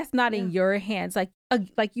leave that's not in your hands. Like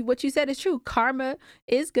what you said is true. Karma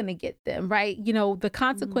is going to get them, right? The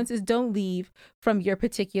consequences don't leave from your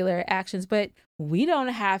particular actions, but we don't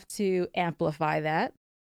have to amplify that.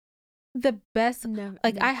 The best,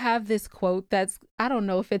 I have this quote that's, I don't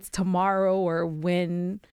know if it's tomorrow or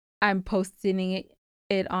when I'm posting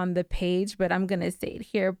it on the page, but I'm going to say it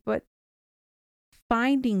here. But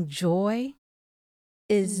finding joy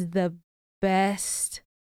is the best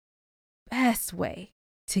way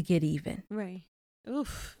to get even. Right.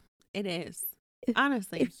 Oof. It is.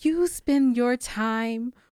 Honestly. If you spend your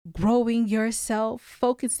time growing yourself,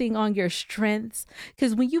 focusing on your strengths,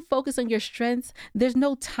 because when you focus on your strengths, there's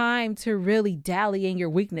no time to really dally in your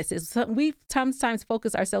weaknesses. So we sometimes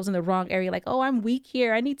focus ourselves in the wrong area, like, I'm weak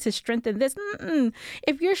here, I need to strengthen this.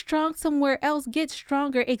 If you're strong somewhere else, get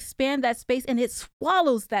stronger, expand that space, and it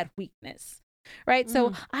swallows that weakness. Right.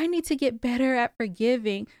 So I need to get better at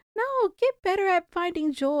forgiving. No, get better at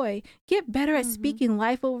finding joy. Get better at speaking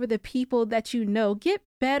life over the people that you know. Get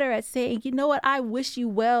better at saying, you know what, I wish you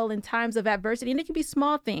well in times of adversity. And it can be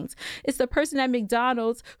small things. It's the person at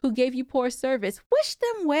McDonald's who gave you poor service. Wish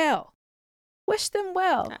them well. Wish them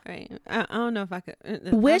well. Right. I don't know if I could.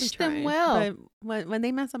 Wish them well. But when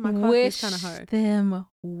they mess up my coffee, it's kind of hard. Wish them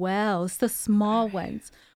well. It's the small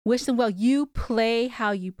ones. Wish them well. You play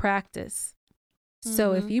how you practice.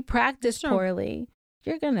 So if you practice poorly,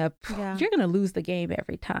 you're gonna lose the game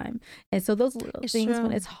every time. And so those little things,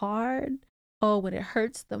 when it's hard, when it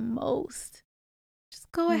hurts the most,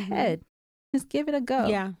 just go ahead. Just give it a go.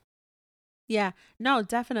 Yeah. No,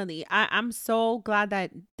 definitely. I'm so glad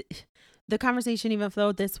that the conversation even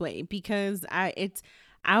flowed this way, because I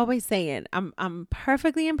always say it. I'm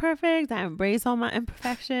perfectly imperfect. I embrace all my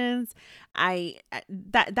imperfections.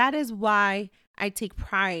 That is why I take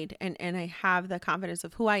pride and I have the confidence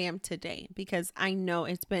of who I am today, because I know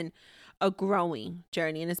it's been a growing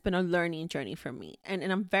journey and it's been a learning journey for me. And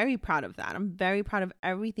I'm very proud of that. I'm very proud of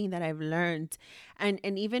everything that I've learned. And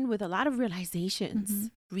even with a lot of realizations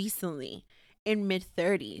recently in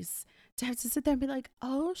mid-30s, to have to sit there and be like,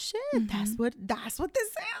 oh shit, that's what this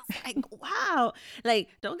is. Like, wow. Like,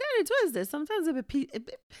 don't get it twisted. Sometimes it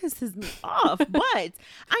pisses me off, but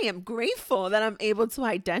I am grateful that I'm able to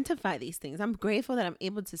identify these things. I'm grateful that I'm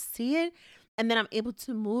able to see it, and then I'm able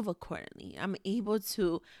to move accordingly. I'm able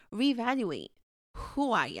to reevaluate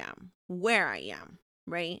who I am, where I am,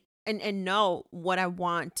 right? And know what I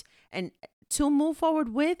want and to move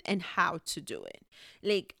forward with and how to do it.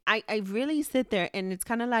 Like, I really sit there, and it's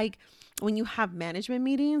kind of like when you have management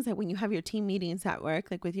meetings, like when you have your team meetings at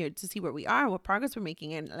work, like to see where we are, what progress we're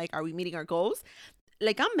making, and like, are we meeting our goals?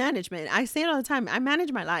 Like, I'm management. I say it all the time. I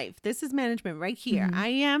manage my life. This is management right here. I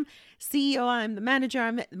am CEO. I'm the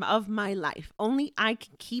manager of my life. Only I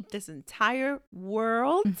can keep this entire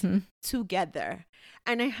world together.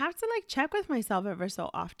 And I have to like check with myself ever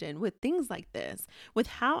so often with things like this, with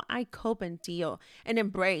how I cope and deal and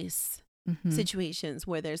embrace situations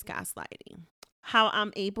where there's gaslighting, how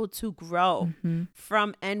I'm able to grow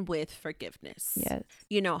from and with forgiveness. Yes.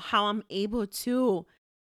 You know, how I'm able to,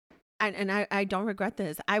 and I don't regret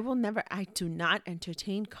this. I do not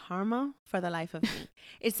entertain karma for the life of me.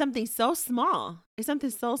 It's something so small. It's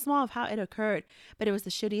something so small of how it occurred, but it was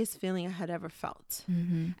the shittiest feeling I had ever felt.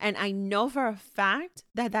 And I know for a fact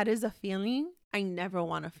that is a feeling I never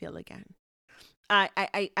want to feel again. I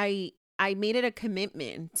made it a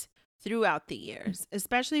commitment throughout the years,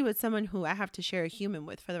 especially with someone who I have to share a human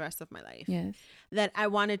with for the rest of my life. Yes. That I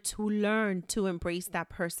wanted to learn to embrace that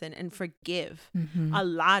person and forgive a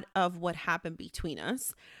lot of what happened between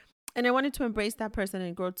us. And I wanted to embrace that person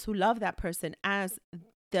and grow to love that person as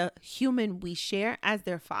the human we share, as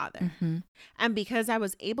their father. And because I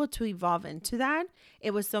was able to evolve into that, it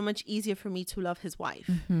was so much easier for me to love his wife.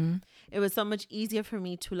 It was so much easier for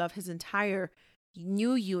me to love his entire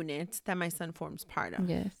new unit that my son forms part of.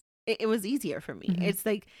 Yes. It was easier for me. It's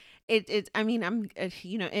like, I mean, I'm,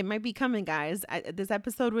 it might be coming, guys. This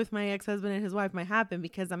episode with my ex-husband and his wife might happen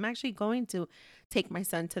because I'm actually going to take my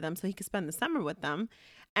son to them so he can spend the summer with them.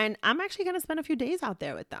 And I'm actually going to spend a few days out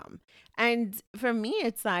there with them. And for me,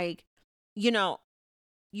 it's like, you know,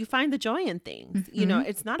 you find the joy in things. You know,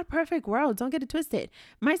 it's not a perfect world. Don't get it twisted.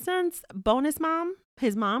 My son's bonus mom,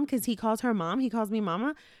 his mom, because he calls her mom, he calls me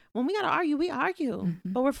mama. When we got to argue, we argue,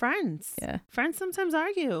 but we're friends. Yeah. Friends sometimes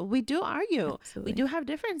argue. We do argue. Absolutely. We do have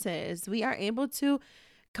differences. We are able to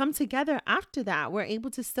come together after that. We're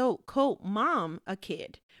able to still co-mom a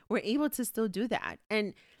kid. We're able to still do that.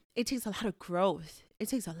 And it takes a lot of growth. It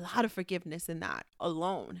takes a lot of forgiveness in that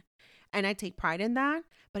alone. And I take pride in that.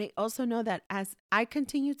 But I also know that as I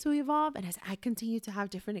continue to evolve and as I continue to have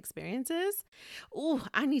different experiences,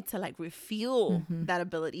 I need to like refuel that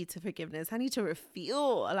ability to forgiveness. I need to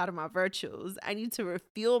refuel a lot of my virtues. I need to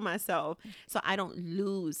refuel myself so I don't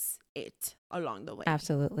lose it along the way.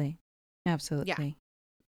 Absolutely. Absolutely.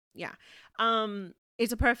 Yeah.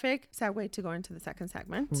 It's a perfect segue to go into the second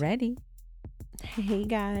segment. Ready. Hey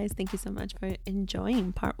guys, thank you so much for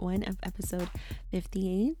enjoying part 1 of episode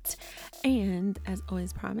 58. And as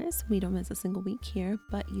always promised, we don't miss a single week here,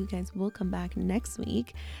 but you guys will come back next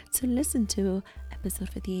week to listen to episode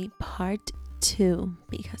 58 part 2,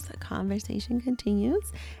 because the conversation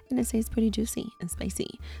continues and it stays pretty juicy and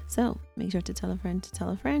spicy. So make sure to tell a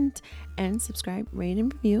friend and subscribe, rate,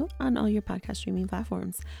 and review on all your podcast streaming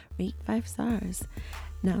platforms. Rate 5 stars.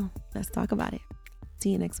 Now let's talk about it. See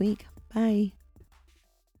you next week. Bye.